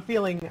water. I'm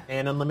feeling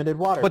an unlimited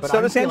water, But so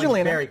I'm does feeling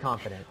Angelina. very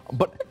confident.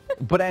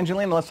 But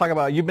Angelina, let's talk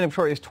about, you've been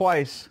victorious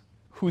twice.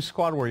 Whose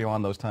squad were you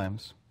on those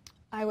times?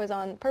 I was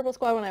on Purple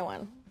Squad when I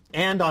won.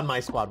 And on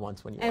my squad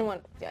once when you And won.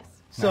 won, yes.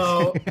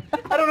 So,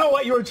 I don't know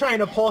what you were trying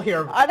to pull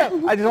here. I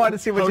just wanted to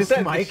see what you Host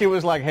said. Mike. She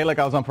was like, hey, look,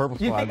 I was on Purple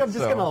Squad. You think I'm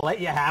just going to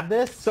let you have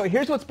this? So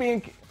here's what's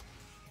being...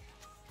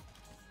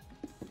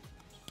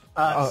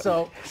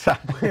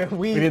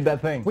 we did that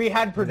thing. We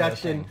had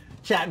production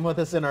chatting with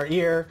us in our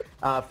ear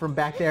from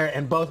back there,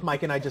 and both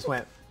Mike and I just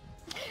went,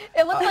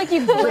 It looked like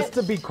you just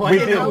to be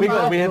quiet. We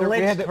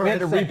had to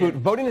glitched reboot.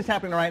 Voting is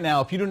happening right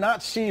now. If you do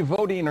not see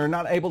voting or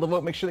not able to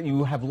vote, make sure that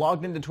you have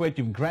logged into Twitch,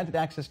 you've granted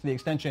access to the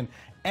extension,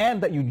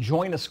 and that you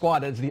join a squad.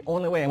 That's the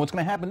only way. And what's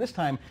going to happen this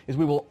time is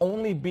we will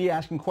only be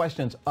asking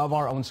questions of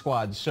our own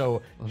squads.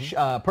 So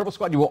Purple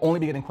Squad, you will only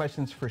be getting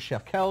questions for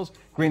Chef Kels.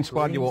 Green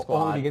Squad, you will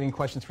only be getting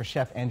questions for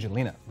Chef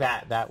Angelina.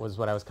 That was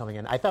what I was coming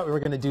in. I thought we were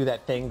going to do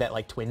that thing that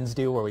like twins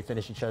do where we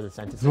finish each other's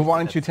sentences. So why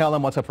don't you tell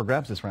them what's up for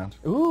grabs this round?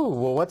 Ooh,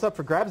 well, what's up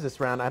for grabs this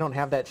round? I don't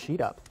have that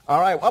sheet up. All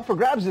right, up for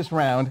grabs this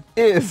round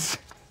is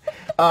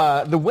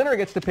the winner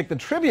gets to pick the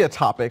trivia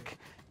topic,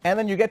 and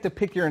then you get to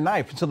pick your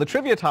knife. So the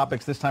trivia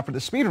topics this time for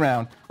the speed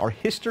round are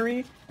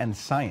history and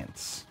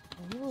science.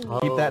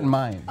 Keep that in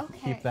mind.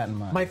 Okay. Keep that in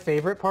mind. My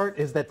favorite part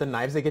is that the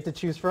knives they get to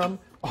choose from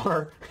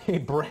are a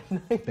bread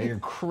knife They're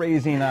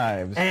crazy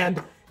knives.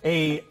 and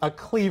a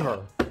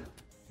cleaver.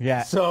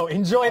 Yeah. So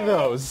enjoy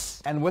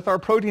those. And with our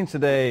proteins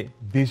today,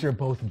 these are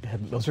both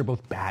dead. Those are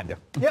both bad.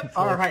 Yep.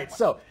 All right.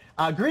 So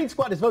Green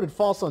Squad has voted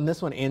false on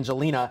this one,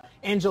 Angelina.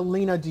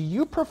 Angelina, do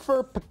you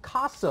prefer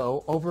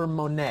Picasso over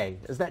Monet?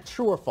 Is that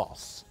true or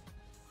false?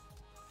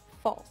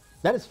 False.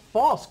 That is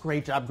false.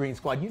 Great job, Green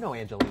Squad. You know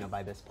Angelina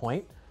by this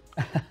point.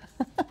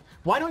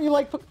 Why don't you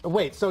like...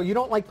 Wait, so you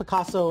don't like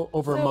Picasso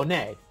over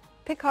Monet?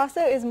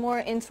 Picasso is more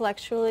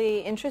intellectually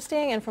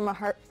interesting, and from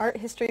a art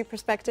history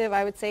perspective,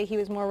 I would say he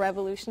was more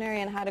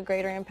revolutionary and had a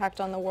greater impact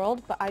on the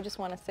world, but I just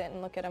want to sit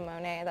and look at a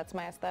Monet. That's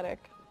my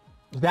aesthetic.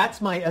 That's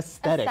my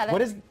aesthetic.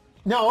 What is...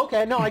 No,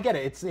 okay, no, I get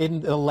it. It's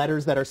in the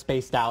letters that are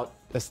spaced out.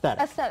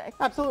 Aesthetic. Aesthetic.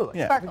 Absolutely.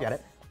 Yeah. I get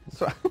it.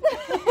 So,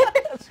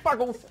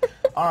 sparkles.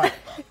 All right.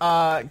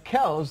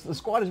 Kels, the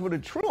squad has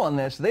voted true on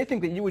this. They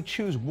think that you would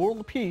choose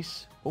world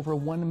peace over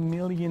 $1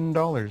 million.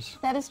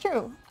 That is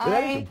true.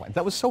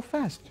 That was so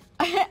fast.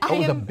 I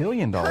was am $1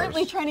 billion.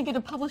 currently trying to get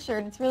a publisher,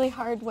 and it's really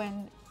hard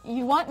when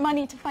you want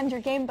money to fund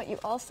your game, but you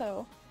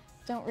also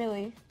don't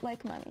really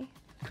like money.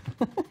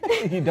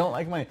 You don't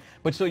like money,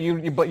 but so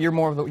but you're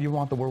more of the, you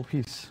want the world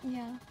peace.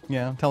 Yeah.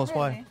 Yeah. Tell us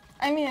why. Really.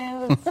 I mean,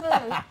 it's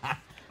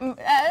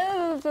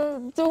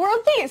the world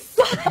peace.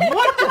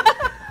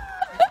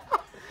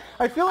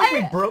 I feel like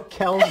we broke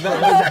Kel's for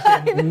a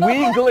second.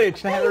 We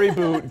glitched. I had to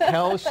reboot.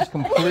 Kel's just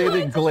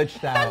completely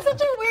glitched out. That's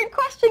such a weird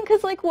question,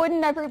 because like,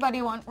 wouldn't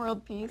everybody want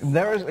world peace?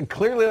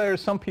 Clearly there are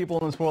some people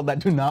in this world that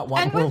do not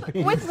want And world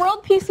peace. with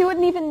world peace, you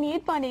wouldn't even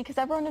need money, because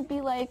everyone would be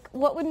like,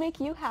 "What would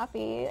make you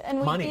happy?"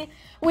 And Money.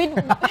 We'd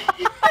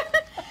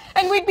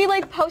and we'd be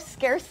like post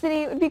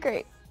scarcity. It would be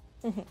great.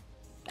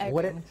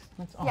 What it,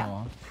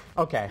 Yeah.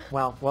 okay,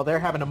 well, they're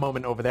having a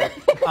moment over there.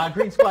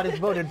 Green Squad has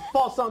voted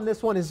false on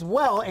this one as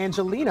well.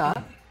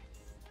 Angelina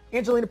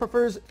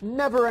prefers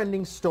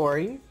Never-Ending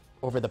Story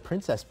over The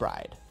Princess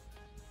Bride.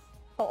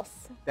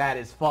 False. That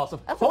is false,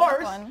 of That's a tough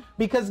course, one.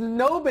 because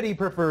nobody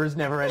prefers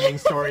Never-Ending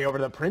Story over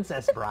The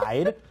Princess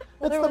Bride.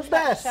 That's There the was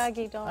that best.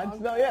 shaggy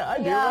dog. No, yeah, I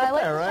do. Yeah, right I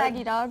like there, the right?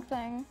 shaggy dog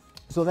thing.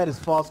 So that is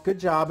false. Good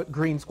job,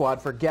 Green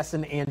Squad, for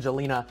guessing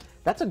Angelina.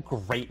 That's a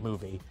great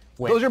movie.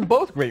 Those are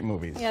both great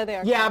movies. Yeah, they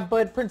are. Yeah,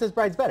 but Princess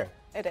Bride's better.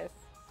 It is.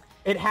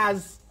 It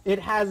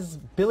has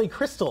Billy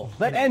Crystal.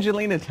 Let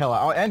Angelina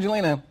tell.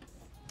 Angelina,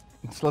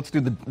 let's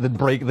do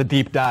the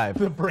deep dive.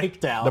 The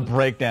breakdown. The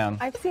breakdown.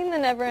 I've seen the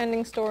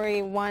Never-Ending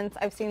Story once.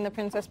 I've seen The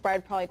Princess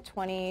Bride probably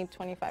 20,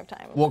 25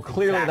 times. Well,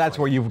 clearly Exactly. that's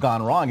where you've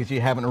gone wrong, is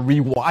you haven't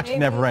rewatched Maybe.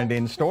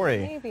 Never-Ending Story.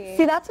 Maybe.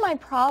 See, that's my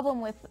problem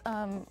with,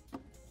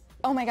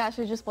 oh my gosh,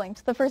 I just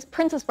blinked. The first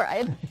Princess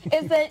Bride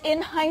is that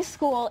in high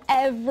school,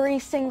 every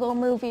single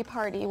movie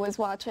party was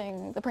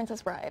watching The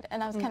Princess Bride,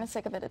 and I was kind of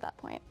sick of it at that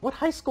point. What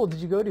high school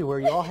did you go to where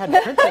you all had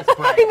Princess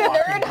Bride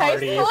Nerd high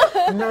parties? school.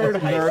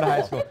 Nerd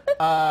high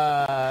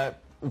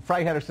school.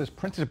 Frag Hatter says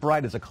Princess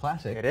Bride is a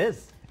classic. It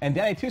is. And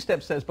Danny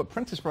Two-Step says, but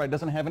Princess Bride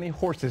doesn't have any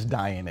horses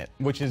die in it,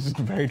 which is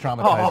very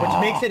traumatizing. Which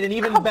makes it an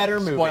even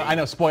better movie. I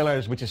know,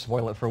 spoilers, which is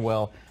spoil it for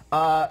Will.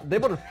 They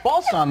voted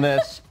false on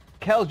this.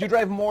 Kels, you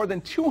drive more than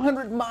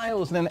 200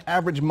 miles in an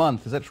average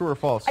month. Is that true or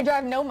false? I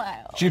drive no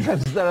miles. She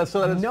drives, that is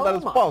No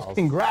false. miles.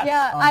 Congrats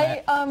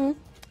Yeah, on that.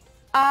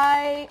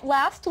 I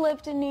last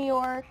lived in New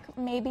York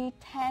maybe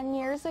 10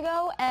 years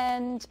ago,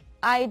 and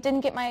I didn't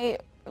get my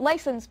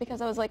license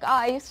because I was like,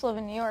 I used to live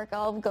in New York,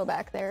 I'll go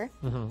back there.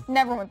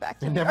 Never went back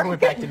to New York. Never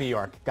went back to New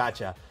York.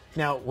 Gotcha.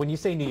 Now, when you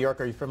say New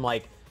York, are you from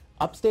like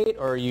upstate,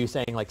 or are you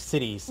saying like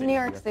city? New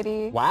York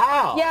City.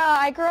 Wow. Yeah,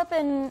 I grew up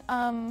in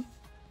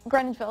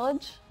Greenwich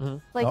Village,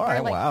 like All where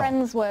right, like wow.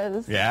 Friends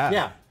was. Yeah.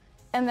 Yeah.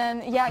 And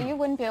then you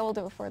wouldn't be able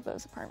to afford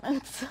those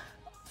apartments.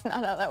 It's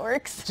not how that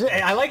works.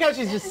 I like how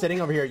she's just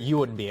sitting over here. You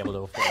wouldn't be able to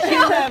afford it.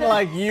 She said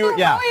like you,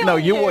 yeah, no,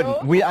 you wouldn't.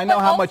 I know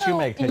But how much you also,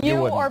 make, Ted, You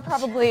you wouldn't. or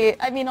probably,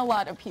 I mean, a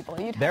lot of people.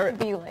 You'd have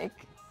to be like.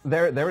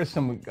 There is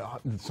some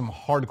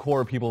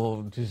hardcore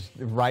people just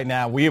right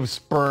now. We have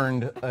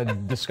spurned a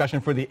discussion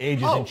for the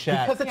ages in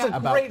chat because it's a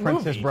about great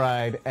Princess movie.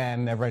 Bride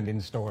and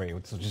Neverending Story.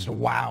 It's just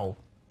wow.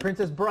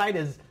 Princess Bride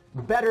is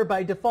better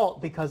by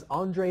default because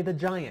Andre the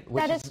Giant,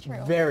 which That is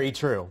true. very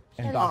true.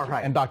 And All Dr.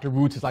 right. and Dr.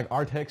 Roots is like,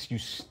 Artex, you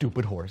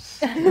stupid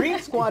horse. Green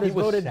Squad He is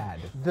was voted sad.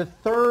 the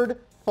third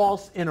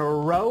false in a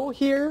row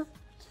here.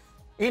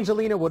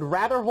 Angelina would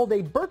rather hold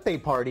a birthday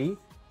party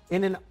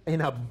in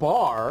a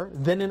bar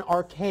than an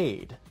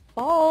arcade.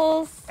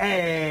 False.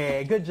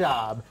 Hey, good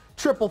job.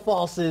 Triple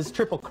falses,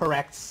 triple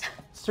corrects.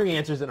 It's 3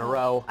 answers in a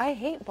row. I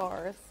hate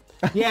bars.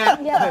 Yeah.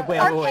 Yeah, wait.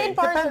 arcade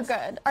bars Depends.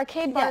 are good.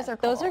 Arcade bars are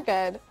cool. Those are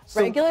good.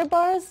 So- Regular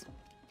bars?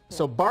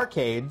 So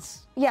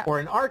barcades Yeah. or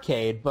an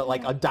arcade, but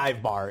like a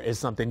dive bar is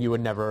something you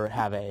would never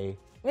have a...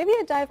 Maybe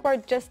a dive bar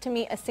just to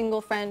meet a single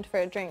friend for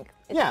a drink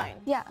is Yeah. fine.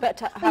 Yeah, But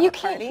to have you a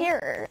can't party?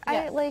 hear. Yeah,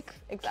 I like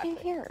exactly. can't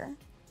hear.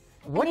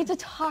 What? I need to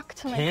talk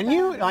to my Can friends.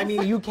 you? I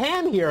mean, you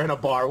can hear in a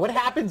bar. What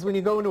happens when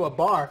you go into a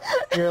bar?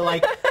 You're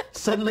like,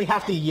 suddenly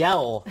have to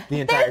yell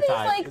the entire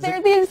time. There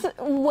are these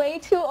way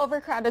too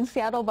overcrowded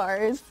Seattle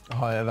bars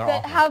Oh, yeah, they're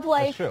that awful. have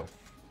That's true.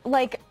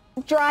 like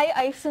dry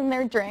ice in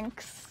their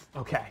drinks.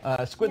 Okay.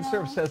 Squid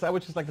Surf says, I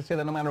would just like to say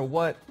that no matter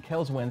what,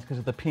 Kels wins because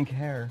of the pink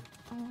hair.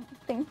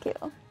 Thank you.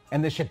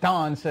 And the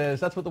Shaitan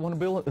says, that's what the 1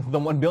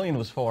 billion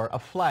was for, a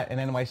flat in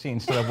NYC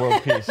instead of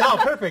world peace. Oh,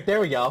 perfect. There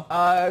we go.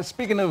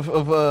 Speaking of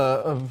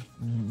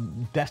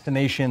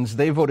destinations,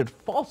 they voted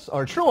false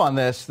or true on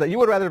this, that you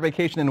would rather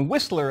vacation in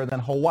Whistler than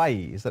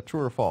Hawaii. Is that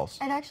true or false?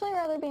 I'd actually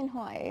rather be in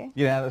Hawaii.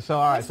 Yeah, so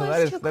all right, so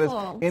Whistler's that too is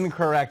cold.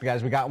 incorrect,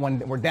 guys. We got one.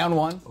 We're down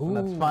one. And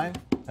that's fine.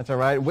 That's all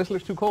right.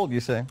 Whistler's too cold, you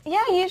say?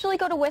 Yeah, I usually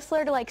go to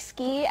Whistler to like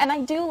ski, and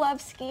I do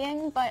love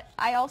skiing, but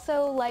I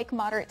also like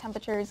moderate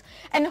temperatures.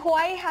 And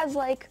Hawaii has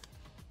like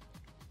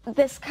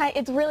this kind.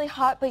 It's really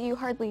hot, but you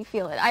hardly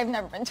feel it. I've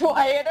never been to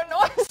Hawaii. I don't know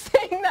why I'm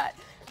saying that.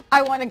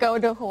 I want to go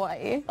to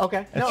Hawaii.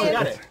 Okay. No, I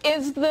got it.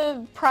 Is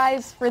the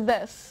prize for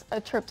this a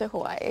trip to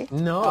Hawaii?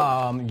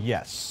 No.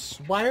 Yes.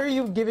 Why are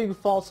you giving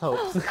false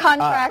hopes?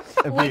 Contract,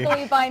 the-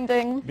 legally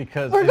binding.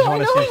 Because We're I just going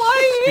want to to see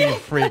Hawaii.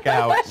 Steve freak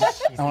out.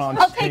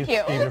 I'll take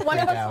you. One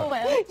of us will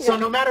win. So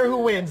no matter who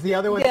wins, the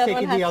other one's The other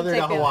taking one the has to other to take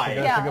the other. Hawaii.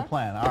 That's Yeah. a good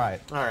plan. All right.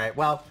 All right.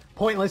 Well,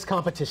 pointless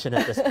competition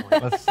at this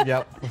point.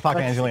 Yep. We're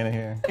talking Angelina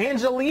here.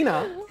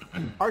 Angelina,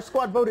 our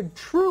squad voted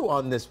true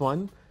on this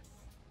one.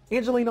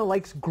 Angelina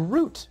likes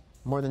Groot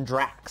more than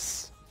Drax.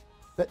 Is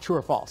that true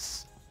or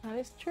false? That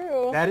is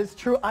true. That is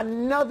true.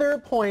 Another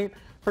point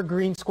for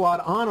Green Squad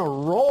on a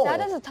roll.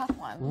 That is a tough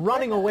one.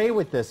 Running away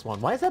with this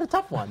one. Why is that a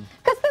tough one?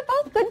 Because they're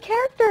both good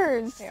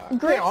characters. They are.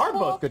 Groot's are cool.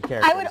 both good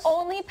characters. I would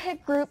only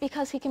pick Groot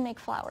because he can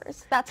make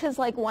flowers. That's his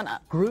like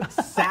one-up. Groot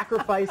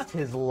sacrificed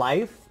his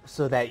life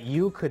so that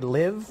you could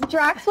live.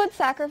 Drax would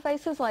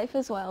sacrifice his life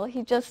as well.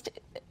 He just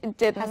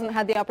didn't. Hasn't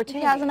had the He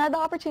opportunity. hasn't had the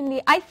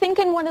opportunity. I think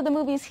in one of the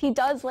movies he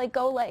does like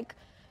go like,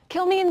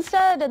 kill me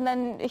instead, and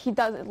then he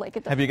does it like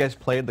it. Have you guys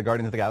played the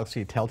Guardians of the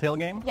Galaxy Telltale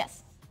game?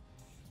 Yes.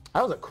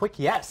 That was a quick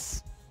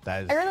yes.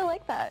 That is, I really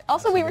like that.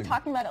 Also, we were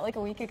talking about it like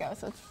a week ago,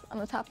 so it's on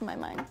the top of my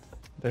mind.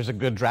 there's a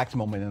good Drax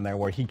moment in there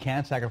where he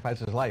can sacrifice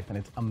his life, and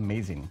it's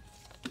amazing.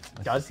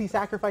 Does he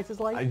sacrifice his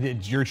life?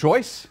 It's your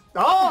choice.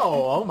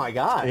 Oh my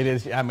God. It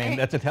is. I mean,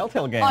 that's a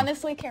Telltale game.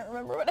 Honestly, can't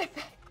remember what I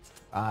picked.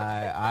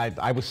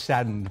 I was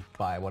saddened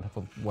by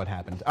what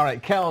happened. All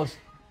right, Kels,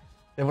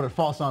 they voted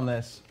false on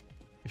this.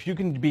 If you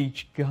can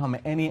become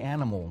any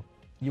animal,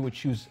 you would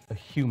choose a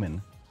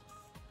human.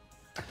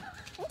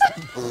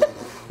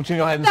 Would you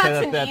go ahead and That's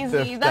say an that?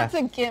 easy. That's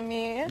a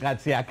gimme.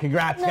 That's yeah.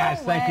 Congrats, No guys.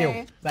 Thank you.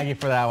 way. Thank you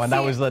for that one. That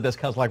See- was this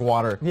cuts like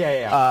water.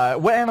 Yeah.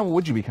 What animal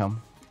would you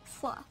become?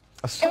 Sloth.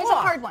 A It was a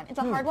sloth. hard one. It's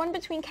a hard one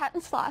between cat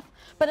and sloth,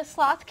 but a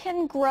sloth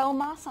can grow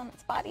moss on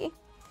its body.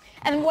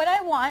 And what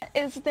I want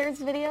is there's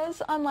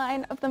videos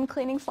online of them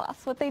cleaning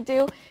sloths. What they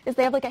do is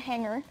they have like a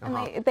hanger, and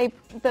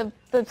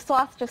the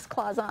sloth just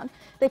claws on.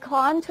 They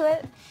claw onto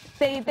it,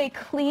 they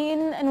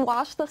clean and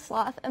wash the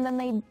sloth, and then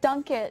they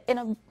dunk it in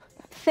a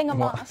thing of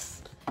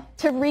moss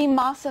to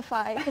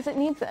re-mossify because it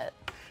needs it.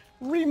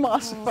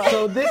 Remossify.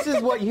 So this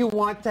is what you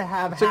want to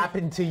have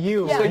happen to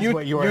you. Yeah. Is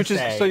what you are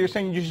saying. So you're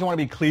saying you just want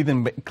to be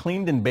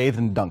cleaned and bathed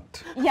and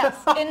dunked. Yes,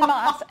 in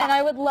moss, and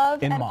I would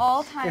love In at moss.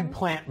 all in times.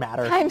 plant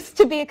matter. Times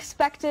to be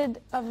expected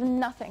of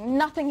nothing.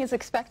 Nothing is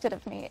expected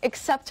of me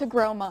except to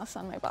grow moss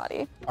on my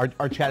body. Our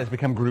chat has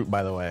become Groot,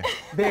 by the way.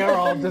 They are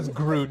all just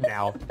Groot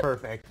now.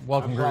 Perfect.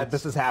 Welcome, I'm glad Groots.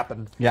 this has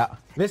happened. Yeah.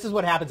 This is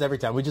what happens every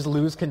time. We just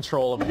lose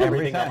control of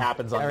everything that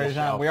happens on Every this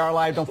time. show. We are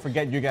live. Don't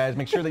forget, you guys.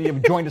 Make sure that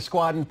you've joined a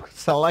squad and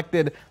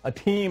selected a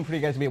team for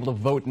you guys to be able to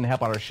vote and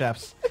help out our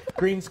chefs.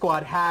 Green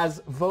Squad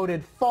has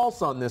voted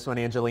false on this one,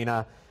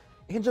 Angelina.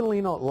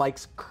 Angelina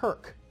likes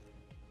Kirk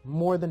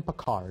more than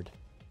Picard.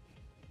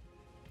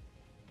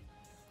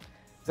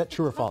 Is that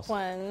true or false?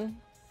 One.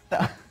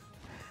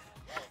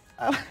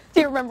 Do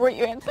you remember what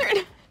you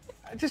answered?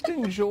 I just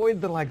enjoyed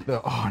the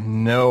oh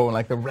no,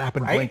 like the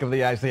rapid blink of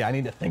the eyes. I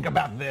need to think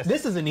about this.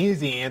 This is an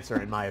easy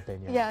answer in my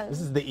opinion. Yeah. This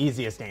is the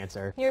easiest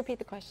answer. Can you repeat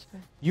the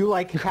question? You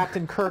like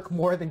Captain Kirk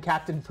more than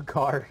Captain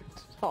Picard?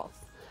 False.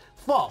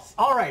 False.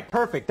 All right,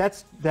 perfect.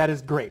 That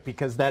is great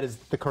because that is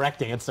the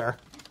correct answer.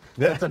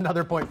 That's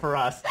another point for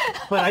us.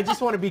 But I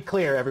just want to be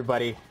clear,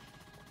 everybody.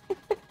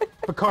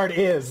 Picard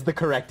is the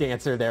correct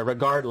answer there,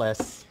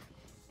 regardless.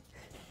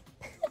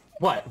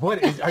 What?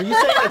 What is? Are you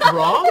saying it's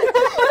wrong?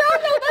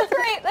 No, that's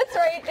right. That's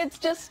right. It's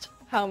just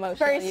How emotional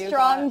very you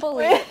strong got.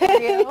 belief for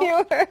you.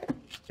 You were.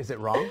 Is it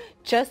wrong?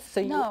 Just so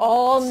you No.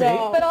 all See?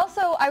 know. But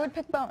also, I would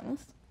pick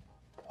Bones.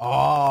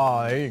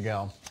 Oh, there you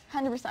go.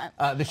 100%.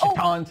 The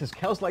Chiton says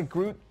Kel's like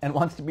Groot and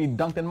wants to be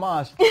dunked in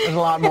moss. There's a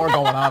lot more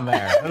going on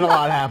there. There's a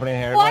lot happening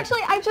here. Well,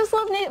 actually, I just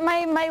love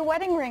my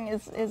wedding ring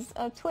is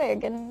a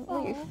twig and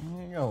leaf.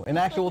 There you go. An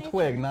actual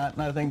twig, not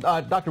a thing.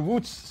 Dr.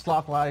 Woots,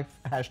 Sloth Life,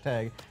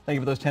 hashtag. Thank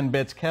you for those 10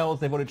 bits. Kells,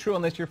 they voted true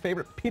on this. Your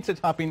favorite pizza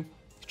topping,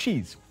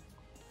 cheese.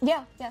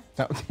 Yeah, yeah.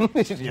 No.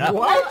 What?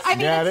 Well, I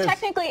mean, Yeah, it it's is.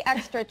 technically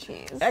extra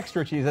cheese.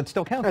 Extra cheese, that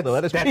still counts though.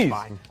 That is That's cheese.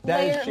 fine.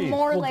 That is cheese.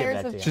 More We'll give layers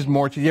that of to you. cheese. Just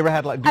more cheese. You ever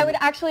had like I would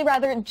actually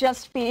rather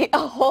just be a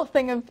whole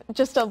thing of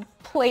just a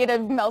plate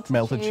of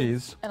melted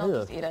cheese. And I'll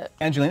Ugh. just eat it.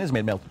 Angelina's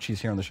made melted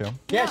cheese here on the show.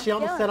 Yeah, she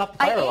almost set up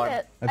the I fire ate alarm.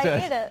 it. That's I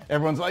ate it.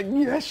 Everyone's like,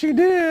 yes, she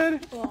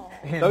did.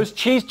 Those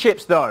cheese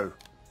chips, though.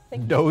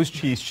 Those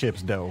cheese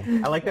chips, dough.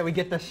 I like that we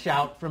get the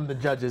shout from the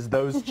judges,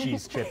 those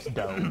cheese chips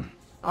dough.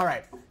 All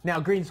right, now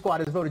Green Squad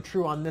has voted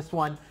true on this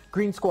one.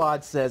 Green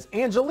Squad says,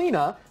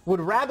 Angelina would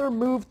rather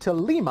move to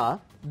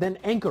Lima than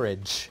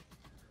Anchorage.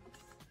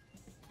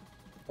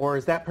 Or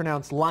is that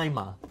pronounced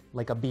Lima,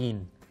 like a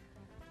bean?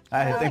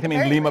 I think I mean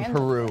very Lima, random.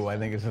 Peru, I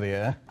think is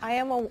the,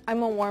 I'm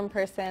a warm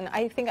person.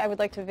 I think I would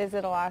like to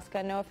visit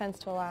Alaska. No offense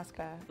to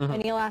Alaska.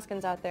 Any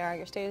Alaskans out there,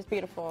 your state is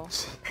beautiful.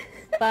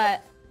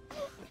 But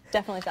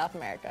definitely South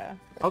America.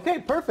 Okay,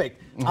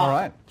 perfect. All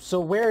right. So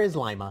where is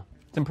Lima?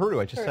 It's in Peru,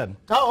 I just said.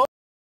 Oh,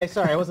 okay.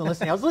 Sorry, I wasn't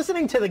listening. I was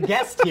listening to the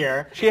guest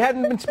here. She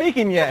hadn't been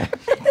speaking yet.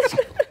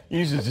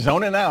 You're just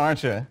zoning out,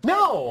 aren't you?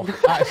 No.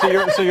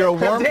 So you're a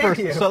warm dare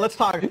person. you. So let's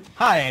talk.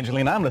 Hi,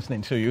 Angelina. I'm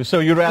listening to you. So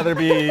you'd rather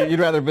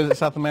visit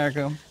South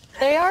America?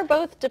 They are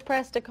both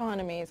depressed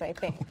economies, I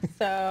think.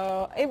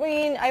 So, I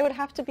mean, I would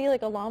have to be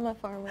like a llama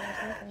farmer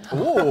or something.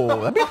 Ooh,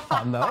 that'd be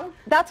fun though.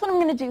 That's what I'm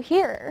going to do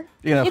here.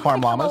 You're gonna You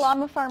farm can become llamas? a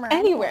llama farmer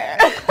Anywhere.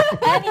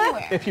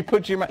 Anywhere. If you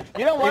put your,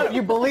 you know what? If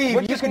you believe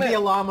We're you just can gonna- be a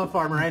llama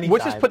farmer anytime.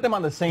 We'll just put them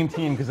on the same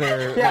team because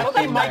they're. Yeah, it'll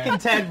be Mike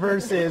and Ted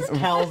versus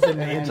Kells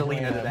and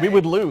Angelina today. We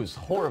would lose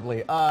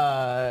horribly.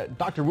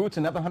 Dr. Woots,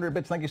 another 100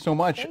 bits. Thank you so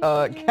much.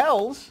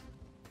 Kells,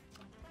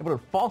 I would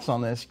have false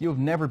on this. You have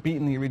never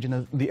beaten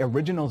the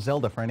original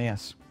Zelda for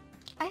NES.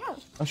 I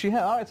have. Oh, she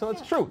had. All right, so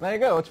it's true. There you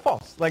go. It's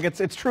false. Like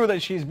it's true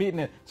that she's beaten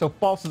it. So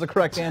false is the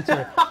correct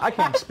answer. I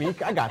can't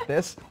speak. I got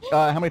this.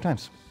 How many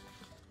times?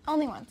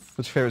 Only once.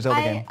 What's your favorite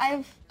Zelda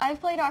game?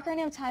 I've played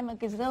Ocarina of Time a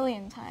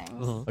gazillion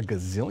times. A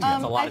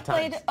gazillion. a lot I've of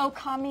times. played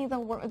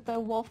Okami, the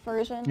wolf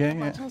version Yeah, of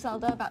yeah. Legend of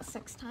Zelda about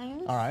 6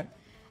 times. All right.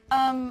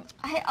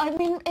 I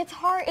mean, it's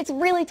hard. It's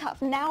really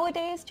tough.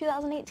 Nowadays,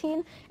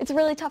 2018, it's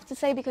really tough to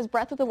say because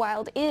Breath of the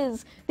Wild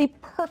is the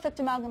perfect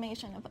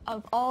amalgamation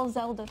of all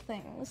Zelda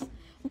things.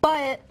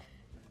 But,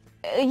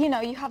 you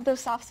know, you have those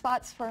soft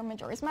spots for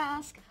Majora's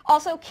Mask.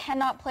 Also,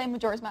 cannot play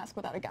Majora's Mask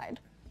without a guide.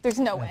 There's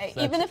no way.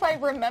 that's- Even if I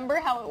remember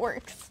how it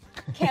works,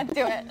 can't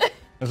do it.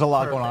 There's a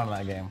lot going on in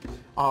that game.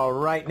 All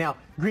right, now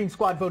Green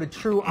Squad voted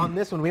true on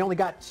this one. We only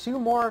got 2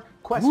 more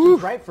questions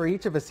right for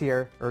each of us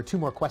here, or 2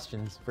 more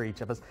questions for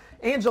each of us.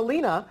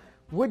 Angelina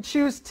would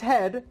choose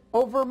Ted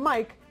over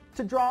Mike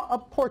to draw a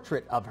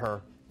portrait of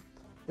her.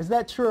 Is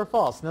that true or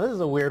false? Now this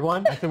is a weird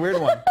one. That's a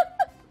weird one.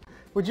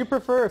 Would you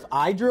prefer if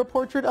I drew a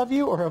portrait of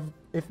you or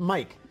if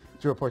Mike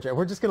drew a portrait?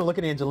 We're just gonna look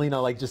at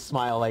Angelina like just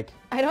smile like.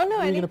 I don't know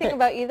Who are you gonna anything pick?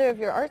 about either of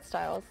your art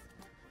styles.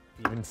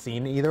 You haven't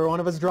seen either one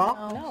of us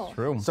draw? No.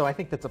 True. So I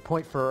think that's a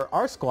point for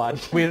our squad.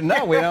 We don't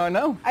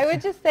know. I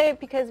would just say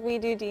because we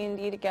do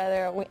D&D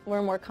together,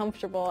 we're more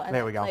comfortable and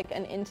There we it's go. like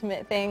an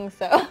intimate thing,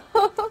 so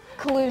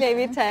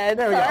maybe Ted.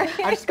 There we sorry.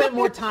 go. I've spent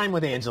more time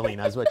with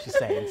Angelina, is what she's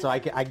saying. So I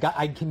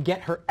can get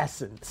her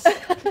essence.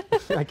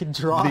 I can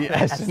draw The her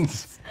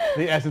essence.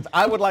 The essence.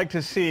 I would like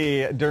to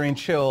see during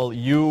Chill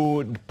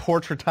you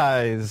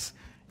portraitize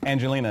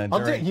Angelina. I'll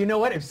do, During, you know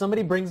what? If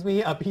somebody brings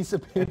me a piece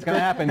of paper It's gonna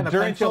happen. and a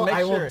During pencil, Chill, make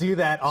I will sure. do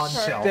that on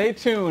show. Stay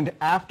tuned.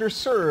 After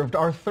Served,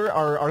 our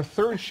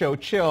third show,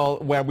 Chill,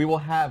 where we will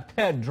have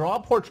Ted draw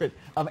a portrait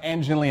of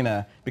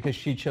Angelina because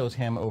she chose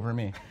him over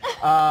me.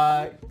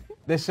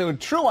 So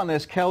true on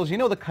this, Kels. You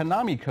know the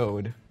Konami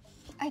code.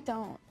 I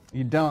don't.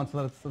 You don't. So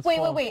let's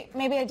Wait.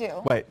 Maybe I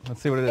do. Wait.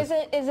 Let's see what it is.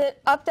 Is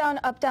it up, down,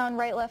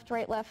 right, left,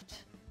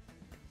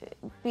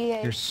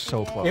 B-A. You're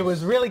so close. It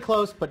was really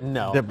close, but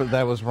no. Yeah, but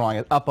that was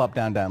wrong. Up, up,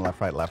 down, down,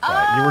 left, right, left,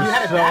 right. You were You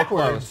had it so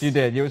backwards. close. You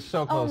did. You were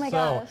so close. my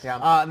so,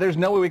 gosh. there's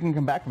no way we can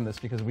come back from this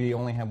because we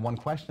only have one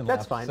question That's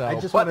left. fine. So, I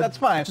just but want to. that's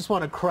fine. Just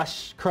want to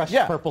crush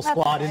Yeah. Purple That's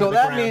Squad fine. into So the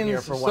that ground here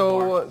means for one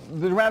more.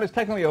 the round is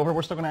technically over.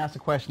 We're still going to ask the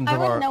questions I of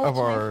would our know which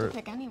knife our to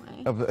pick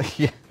anyway. of the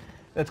yeah.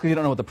 That's because you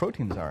don't know what the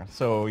proteins are.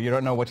 So you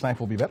don't know which knife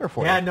will be better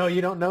for Yeah, you. no,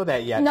 you don't know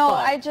that yet. No, but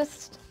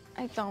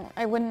I don't.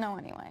 I wouldn't know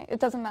anyway. It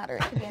doesn't matter.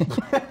 It could be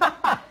anything.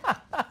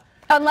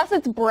 Unless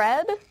it's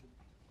bread,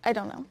 I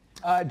don't know.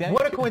 Danny,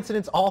 What a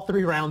coincidence! All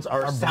 3 rounds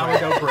are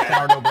sourdough bread.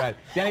 sourdough bread.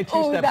 Danny Two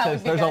Oh, Step that says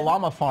would be there's a good.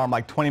 llama farm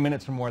like 20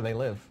 minutes from where they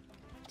live.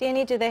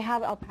 Danny, do they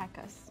have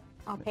alpacas?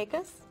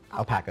 Alpacas?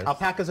 Alpacas.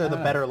 Alpacas are the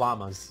better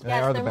llamas. They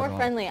Yes, are the they're more better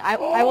ones. friendly. I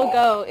will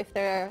go if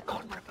they're...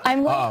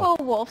 I'm going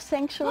to a wolf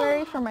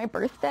sanctuary for my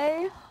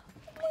birthday,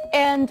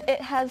 and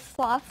it has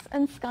sloths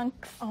and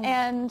skunks,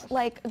 and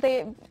like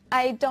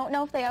I don't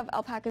know if they have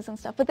alpacas and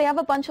stuff, but they have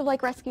a bunch of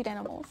like rescued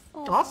animals.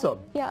 Awesome.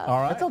 Yeah.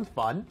 All right. That sounds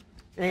fun.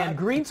 And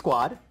Green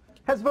Squad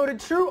has voted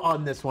true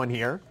on this one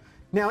here.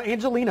 Now,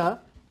 Angelina,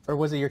 or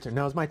was it your turn?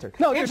 No, it was my turn.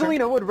 No, your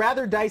Angelina would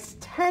rather dice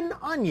 10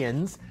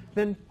 onions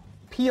than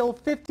peel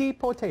 50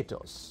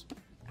 potatoes.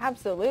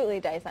 Absolutely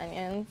dice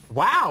onions.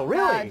 Wow,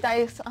 really?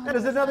 Dice. That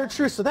is another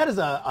true. So that is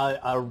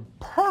a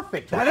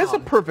perfect That round is a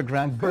perfect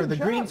round. for Good the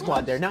job. Green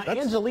Squad there. Now,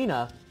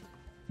 Angelina,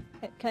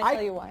 Can I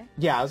tell you why?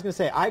 yeah, I was going to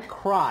say, I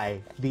cry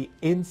the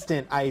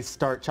instant I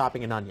start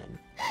chopping an onion.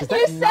 Is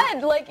that You not-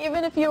 said like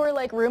even if you were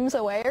like rooms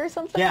away or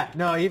something. Yeah,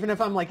 no, even if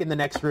I'm like in the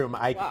next room,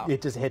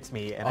 it just hits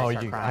me and Oh, I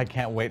start crying. I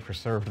can't wait for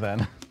served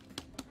then.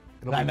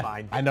 It'll be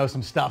fine. I know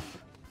some stuff.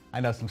 I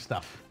know some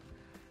stuff.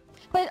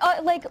 But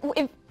like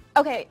if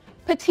okay,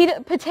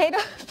 potato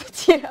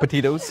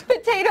Potatoes.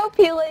 Potato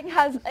peeling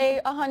has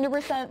a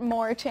 100%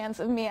 more chance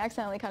of me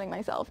accidentally cutting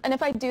myself. And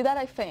if I do that,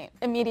 I faint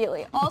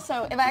immediately.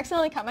 Also, if I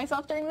accidentally cut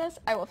myself during this,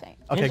 I will faint.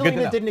 Okay, good to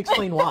Angelina know. didn't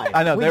explain why.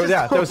 I know. We There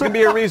just- was going to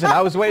be a reason.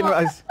 I was waiting.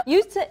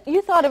 You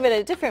thought of it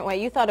a different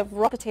way. You thought of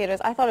raw potatoes.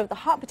 I thought of the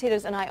hot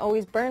potatoes, and I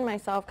always burn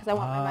myself because I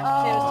want my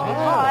mashed potatoes to be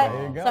there you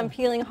hot. go. So I'm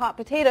peeling hot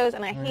potatoes,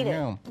 and I hate it.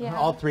 Yeah. Yeah.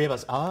 All 3 of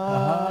us. Oh,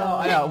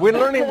 I know. We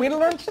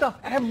learn stuff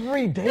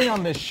every day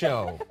on this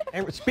show.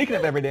 Speaking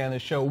of every day on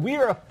this show, we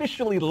are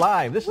officially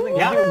live. This is the thing we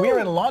do. We're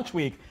in launch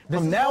week.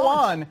 From now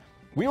on,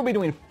 we will be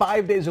doing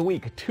 5 days a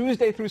week,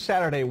 Tuesday through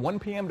Saturday, 1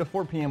 p.m. to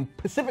 4 p.m.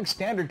 Pacific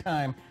Standard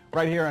Time,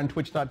 right here on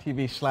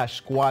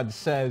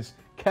twitch.tv/SquadSays.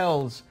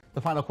 Kells,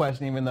 the final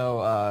question, even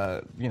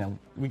though,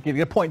 we give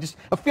you a point, just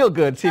a feel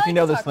good, see if I you like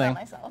know to this talk about thing.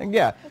 myself.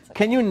 Yeah. It's okay.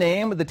 Can you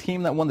name the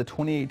team that won the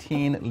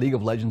 2018 League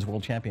of Legends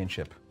World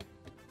Championship?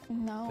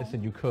 No. I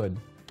said you could.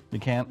 You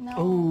can't?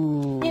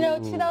 No. You know,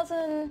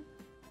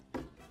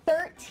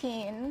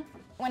 2013,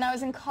 when I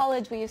was in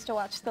college, we used to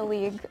watch the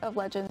League of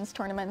Legends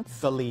tournaments.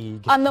 The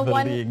league. On the The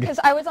one, league. because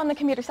I was on the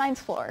computer science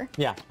floor.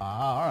 Yeah.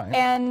 Ah, all right.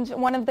 And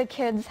one of the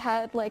kids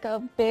had like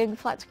a big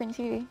flat screen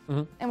TV,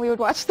 Mm-hmm. and we would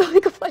watch the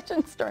League of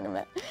Legends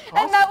tournament.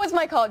 And that was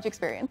my college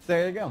experience.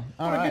 There you go.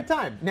 All What a right. good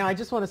time. Now, I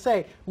just want to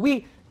say,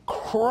 we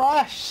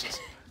crushed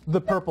the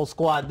Purple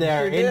Squad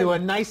there Sure did. into a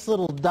nice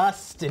little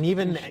dust and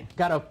even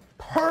got a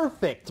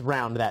perfect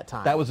round that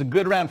time. That was a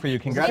good round for you.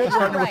 Congrats We on have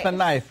starting with the rice.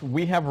 knife.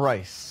 We have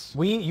rice.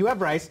 You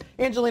have rice.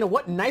 Angelina,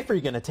 what knife are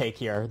you going to take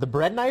here? The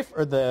bread knife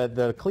or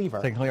the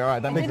cleaver? Technically, all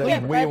right. That means did that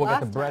get we bread will get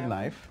the last bread time.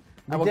 knife.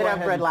 We I will did go have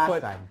ahead bread and last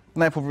put time.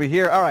 Knife over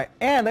here. All right.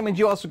 And that means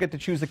you also get to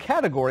choose the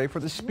category for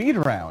the speed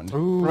round.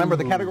 Remember,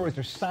 the categories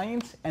are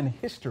science and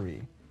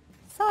history.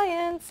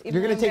 Science.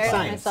 You're gonna take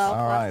science. Myself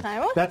All last right.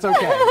 time. That's okay.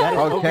 That is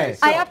Okay. okay.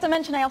 I have to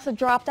mention I also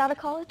dropped out of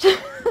college.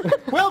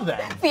 Well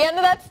then. The end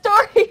of that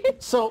story.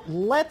 So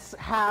let's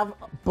have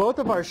both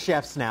of our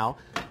chefs now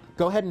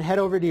go ahead and head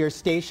over to your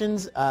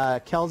stations.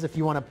 Kels, if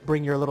you want to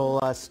bring your little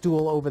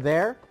stool over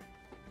there,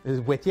 is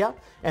with you.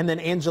 And then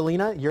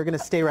Angelina, you're going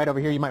to stay right over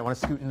here. You might want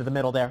to scoot into the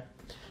middle there.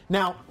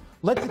 Now,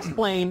 let's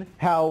explain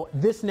how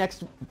this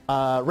next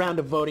round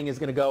of voting is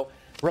going to go.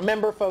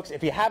 Remember, folks,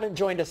 if you haven't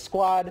joined a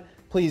squad,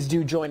 please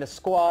do join a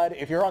squad.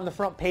 If you're on the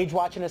front page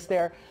watching us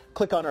there,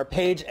 click on our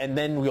page, and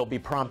then we'll be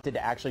prompted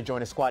to actually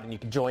join a squad, and you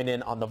can join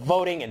in on the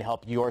voting and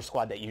help your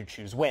squad that you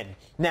choose win.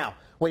 Now,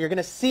 what you're going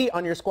to see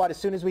on your squad as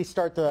soon as we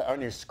start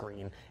on your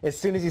screen, as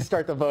soon as you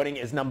start the voting,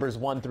 is numbers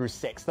 1 through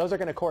 6. Those are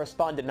going to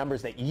correspond to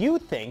numbers that you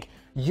think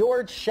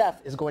your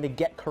chef is going to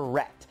get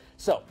correct.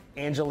 So,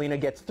 Angelina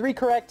gets 3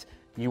 correct.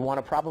 You want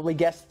to probably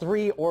guess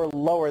 3 or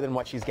lower than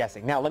what she's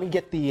guessing. Now, let me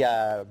get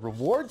the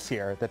rewards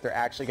here that they're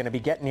actually going to be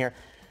getting here.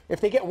 If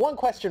they get 1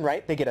 question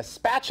right, they get a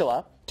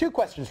spatula. 2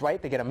 questions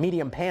right, they get a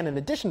medium pan in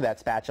addition to that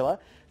spatula.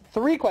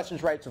 3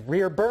 questions right, it's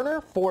rear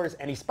burner. 4 is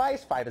any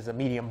spice. 5 is a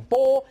medium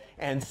bowl.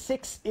 And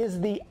 6 is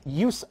the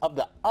use of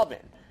the oven.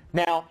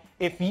 Now,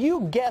 if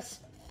you guess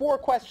 4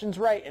 questions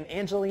right and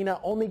Angelina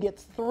only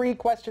gets 3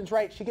 questions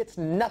right, she gets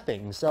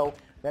nothing. So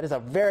that is a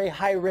very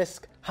high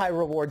risk, high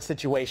reward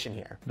situation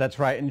here. That's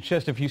right. In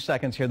just a few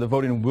seconds here, the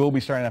voting will be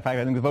starting. In fact,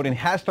 I think the voting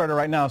has started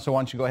right now. So why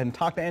don't you go ahead and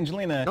talk to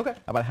Angelina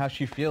about how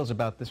she feels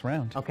about this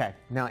round. Okay,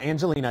 now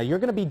Angelina, you're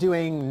going to be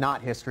doing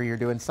not history, you're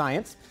doing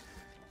science.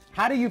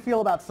 How do you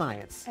feel about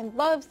science? I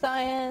love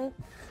science.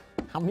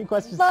 How many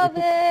questions? Love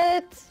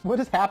it.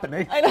 What is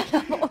happening? I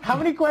don't know. How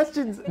many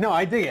questions? No,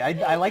 I dig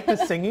it. I like the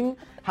singing.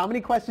 How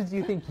many questions do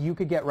you think you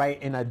could get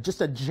right in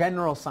just a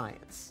general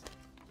science?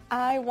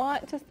 I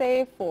want to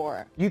say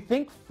 4 You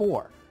think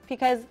 4?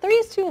 because 3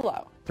 is too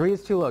low. 3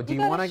 is too low. Do you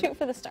want to to shoot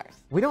for the stars?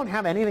 We don't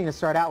have anything to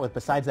start out with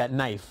besides that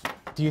knife.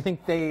 Do you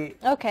think they?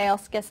 Okay,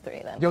 I'll guess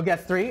 3 then. You'll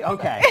guess 3?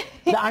 Okay.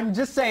 I'm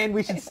just saying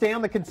we should stay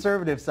on the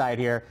conservative side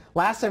here.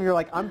 Last time you were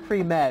like, I'm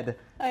pre-med,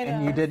 I know,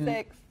 and you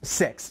didn't. 6.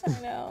 6.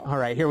 I know. All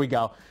right, here we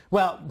go.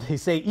 Well, they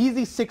say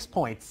easy 6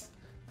 points,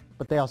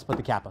 but they also put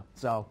the kappa.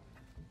 So,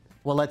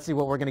 well, let's see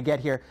what we're going to get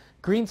here.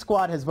 Green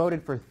Squad has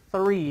voted for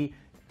 3,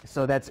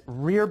 so that's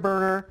rear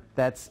burner,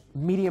 that's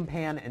medium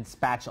pan, and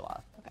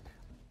spatula. Okay.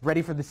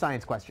 Ready for the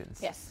science questions?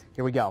 Yes.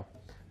 Here we go.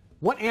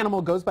 What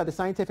animal goes by the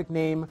scientific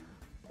name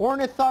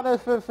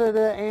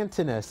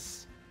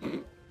Ornithophorantinus?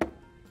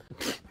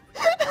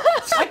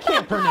 I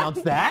can't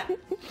pronounce that.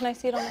 Can I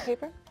see it on the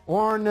paper?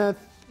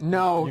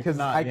 No, because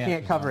cannot, I yeah, can't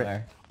it's cover not it.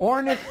 there.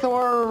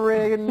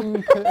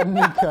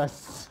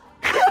 Ornithorhynchus.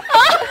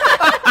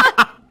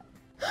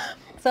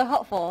 So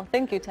helpful.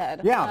 Thank you,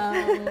 Ted.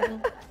 Yeah.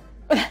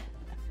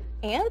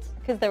 Ant?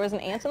 Because there was an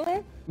ant in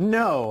there?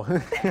 No.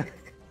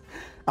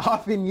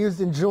 Often used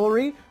in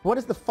jewelry. What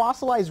is the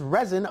fossilized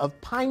resin of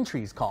pine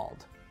trees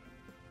called?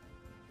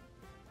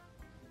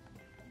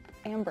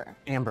 Amber.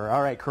 Amber.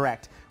 All right,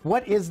 correct.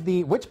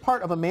 Which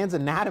part of a man's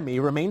anatomy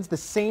remains the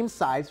same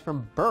size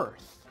from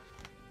birth?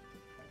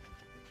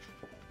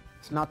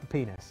 It's not the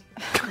penis.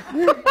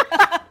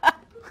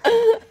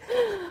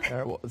 There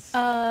it was.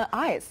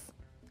 Eyes.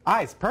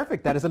 Eyes.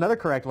 Perfect. That is another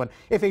correct one.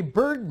 If a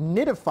bird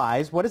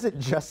nidifies, what has it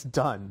just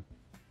done?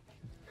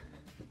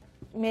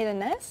 Made a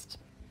nest?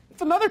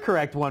 It's another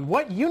correct one.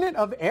 What unit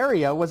of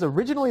area was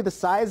originally the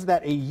size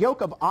that a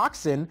yoke of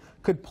oxen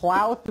could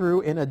plow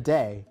through in a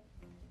day?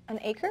 An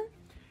acre?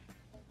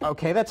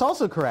 Okay, that's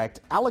also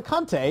correct.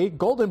 Alicante,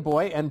 Golden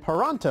Boy, and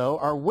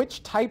Paranto are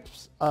which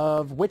types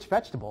of which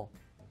vegetable?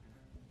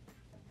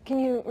 Can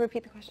you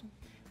repeat the question?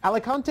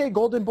 Alicante,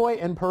 Golden Boy,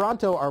 and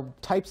Paranto are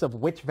types of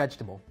which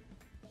vegetable?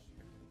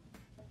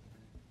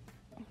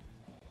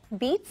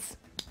 Beets?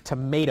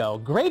 Tomato.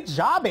 Great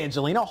job,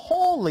 Angelina.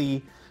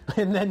 Holy.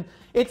 And then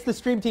it's the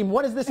stream team.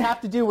 What does this have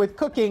to do with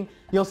cooking?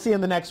 You'll see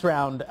in the next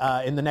round,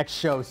 in the next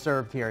show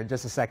served here in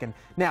just a second.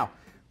 Now,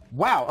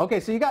 wow. Okay,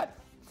 so you got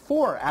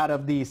 4 out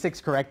of the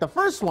 6 correct. The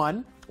first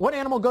one, what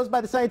animal goes by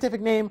the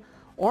scientific name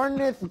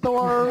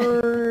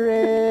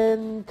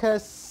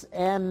Ornithorhynchus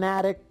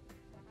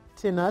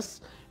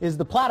anatictinus, is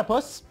the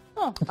platypus.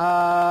 Oh.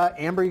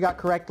 Amber, you got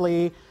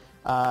correctly.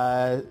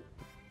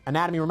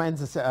 Anatomy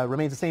remains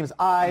the same as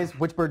eyes.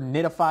 Which bird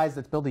nidifies?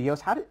 That's build a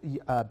nest.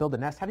 Build a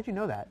nest. How did you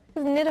know that?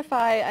 Because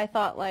nidify, I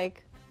thought,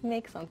 like,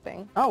 make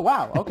something. Oh,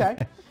 wow. Okay.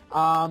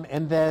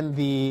 And then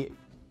the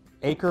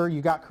acre,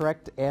 you got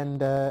correct.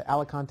 And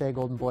Alicante,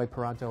 Golden Boy,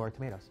 Paranto are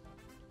tomatoes.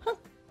 Huh.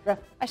 Yeah.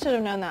 I should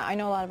have known that. I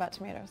know a lot about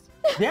tomatoes.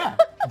 Yeah.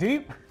 Do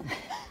you?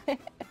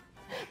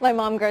 My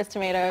mom grows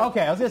tomatoes.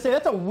 Okay, I was going to say,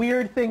 that's a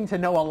weird thing to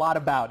know a lot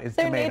about is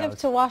They're tomatoes. native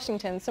to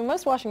Washington, so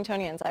most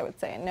Washingtonians, I would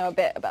say, know a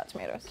bit about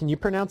tomatoes. Can you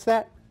pronounce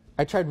that?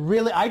 I tried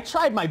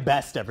my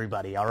best,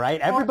 everybody, all right?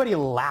 Everybody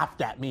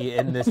laughed at me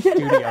in this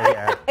studio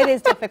here. It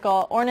is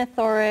difficult.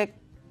 Ornithorhynchus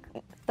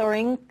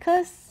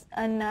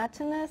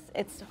anatinus.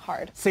 It's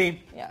hard.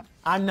 See, Yeah.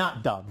 I'm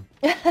not dumb.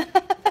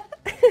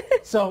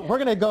 So we're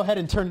going to go ahead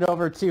and turn it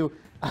over to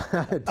Mike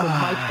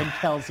and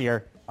Kels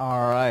here.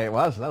 All right.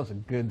 Well, that was a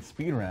good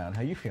speed round.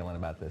 How you feeling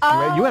about this?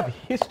 You have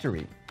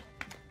history,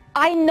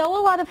 I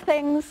know a lot of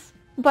things,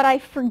 but I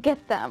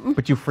forget them.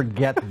 but you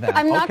forget them.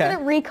 I'm not okay. good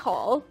at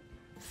recall,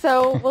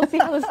 so we'll see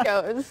how this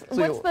goes.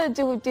 So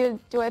What's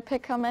do I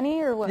pick how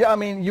many or what? Yeah, I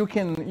mean, you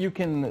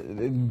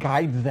can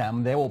guide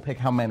them. They will pick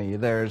how many.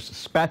 There's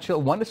spatula.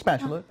 1 is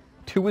spatula.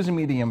 2 is a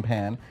medium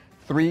pan.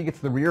 3 gets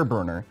the rear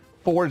burner.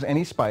 4 is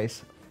any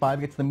spice. 5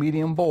 gets the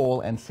medium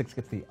bowl, and 6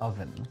 gets the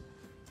oven.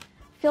 I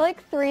feel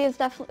like 3 is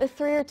definitely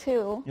 3 or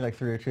 2. You like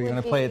 3 or 2? You're Would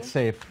gonna play it be-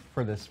 safe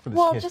for this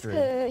Well, just history.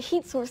 the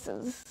heat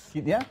sources.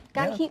 Yeah.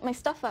 Gotta yeah. heat my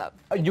stuff up.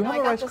 You know, have I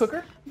a got rice this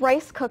cooker?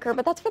 Rice cooker,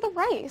 but that's for the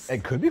rice.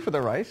 It could be for the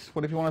rice.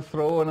 What if you want to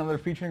throw another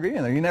feature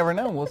ingredient there? You never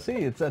know. We'll see.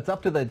 It's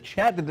up to the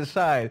chat to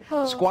decide.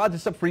 Squads,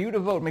 it's up for you to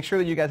vote. Make sure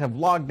that you guys have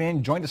logged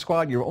in, joined the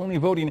squad. You're only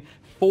voting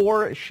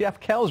for Chef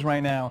Kels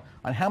right now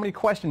on how many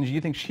questions you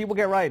think she will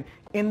get right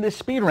in this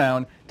speed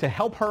round to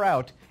help her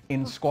out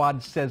in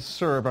Squad Says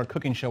Serve, our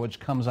cooking show, which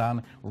comes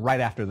on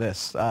right after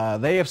this.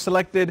 They have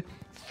selected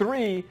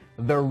 3,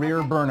 the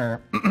rear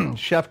burner.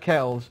 Chef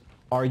Kels,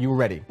 are you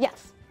ready?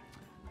 Yes.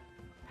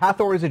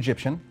 Hathor is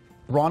Egyptian,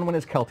 Bronwyn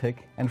is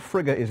Celtic, and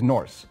Frigga is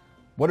Norse.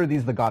 What are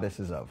these the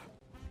goddesses of?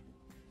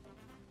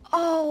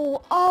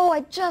 Oh,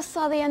 I just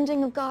saw the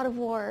ending of God of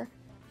War.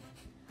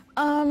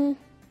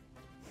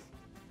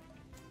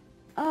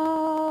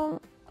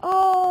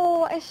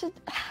 I should,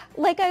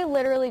 like I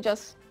literally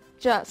just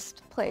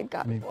played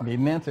God of War. Need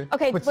an answer.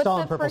 Okay, Quit what's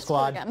stalling, the Purple first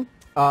Squad. word again?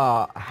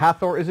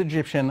 Hathor is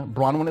Egyptian,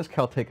 Bronwyn is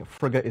Celtic,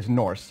 Frigga is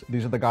Norse.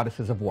 These are the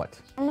goddesses of what?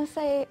 I'm gonna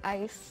say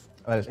ice.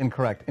 That is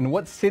incorrect. In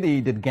what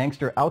city did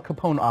gangster Al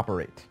Capone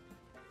operate?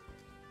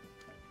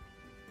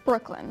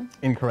 Brooklyn.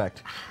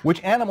 Incorrect.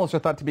 Which animals are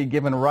thought to be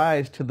given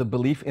rise to the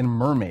belief in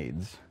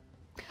mermaids?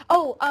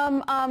 Oh,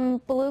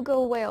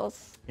 beluga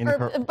whales.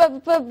 Incorrect.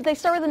 But they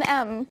start with an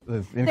M.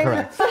 That's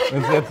incorrect.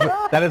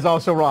 That is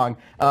also wrong.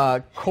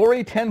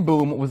 Corrie ten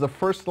Boom was the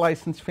first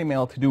licensed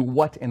female to do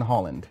what in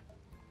Holland?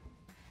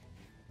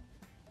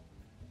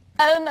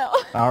 I don't know.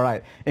 All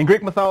right. In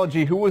Greek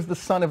mythology, who was the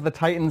son of the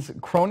Titans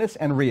Cronus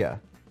and Rhea?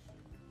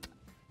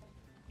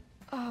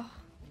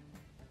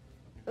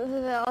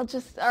 I'll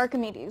just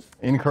Archimedes.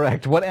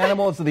 Incorrect. What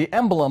animal is the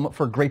emblem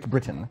for Great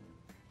Britain?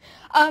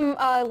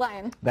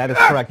 Lion. That is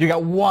correct. You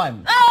got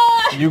one.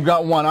 You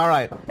got one. All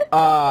right.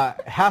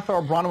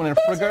 Hathor, Bronwyn, and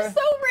Those are Frigga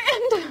so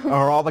random.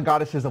 are all the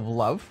goddesses of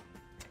love.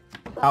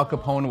 Al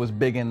Capone was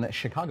big in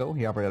Chicago.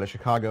 He operated out of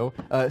Chicago.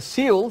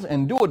 Seals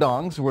and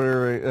duodongs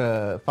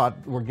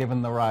were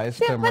given the rise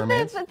to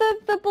mermaids.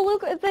 The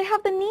beluga, they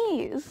have the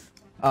knees.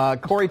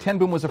 Corrie ten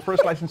Boom was the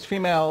first licensed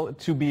female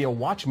to be a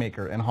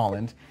watchmaker in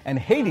Holland, and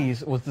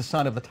Hades was the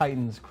son of the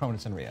Titans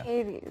Cronus and Rhea.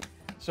 Hades.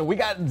 So we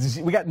got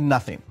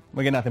nothing.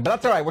 We got nothing. But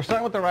that's all right. We're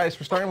starting with the rice.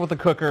 We're starting with the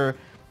cooker.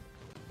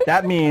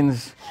 That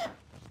means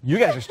you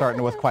guys are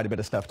starting with quite a bit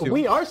of stuff too.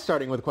 We are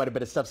starting with quite a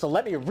bit of stuff, so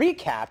let me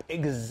recap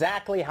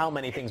exactly how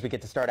many things we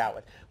get to start out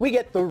with. We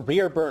get the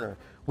rear burner.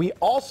 We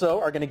also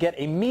are going to get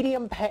a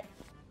medium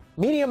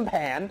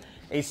pan,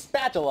 a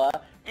spatula,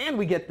 and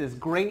we get this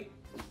great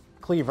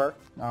cleaver.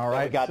 All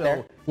right, we got so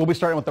there. we'll be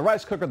starting with the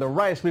rice cooker, the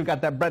rice. We've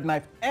got that bread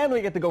knife, and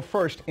we get to go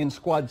first in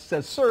Squad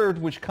Says Served,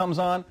 which comes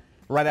on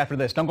right after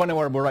this. Don't go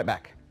anywhere. We'll be right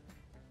back.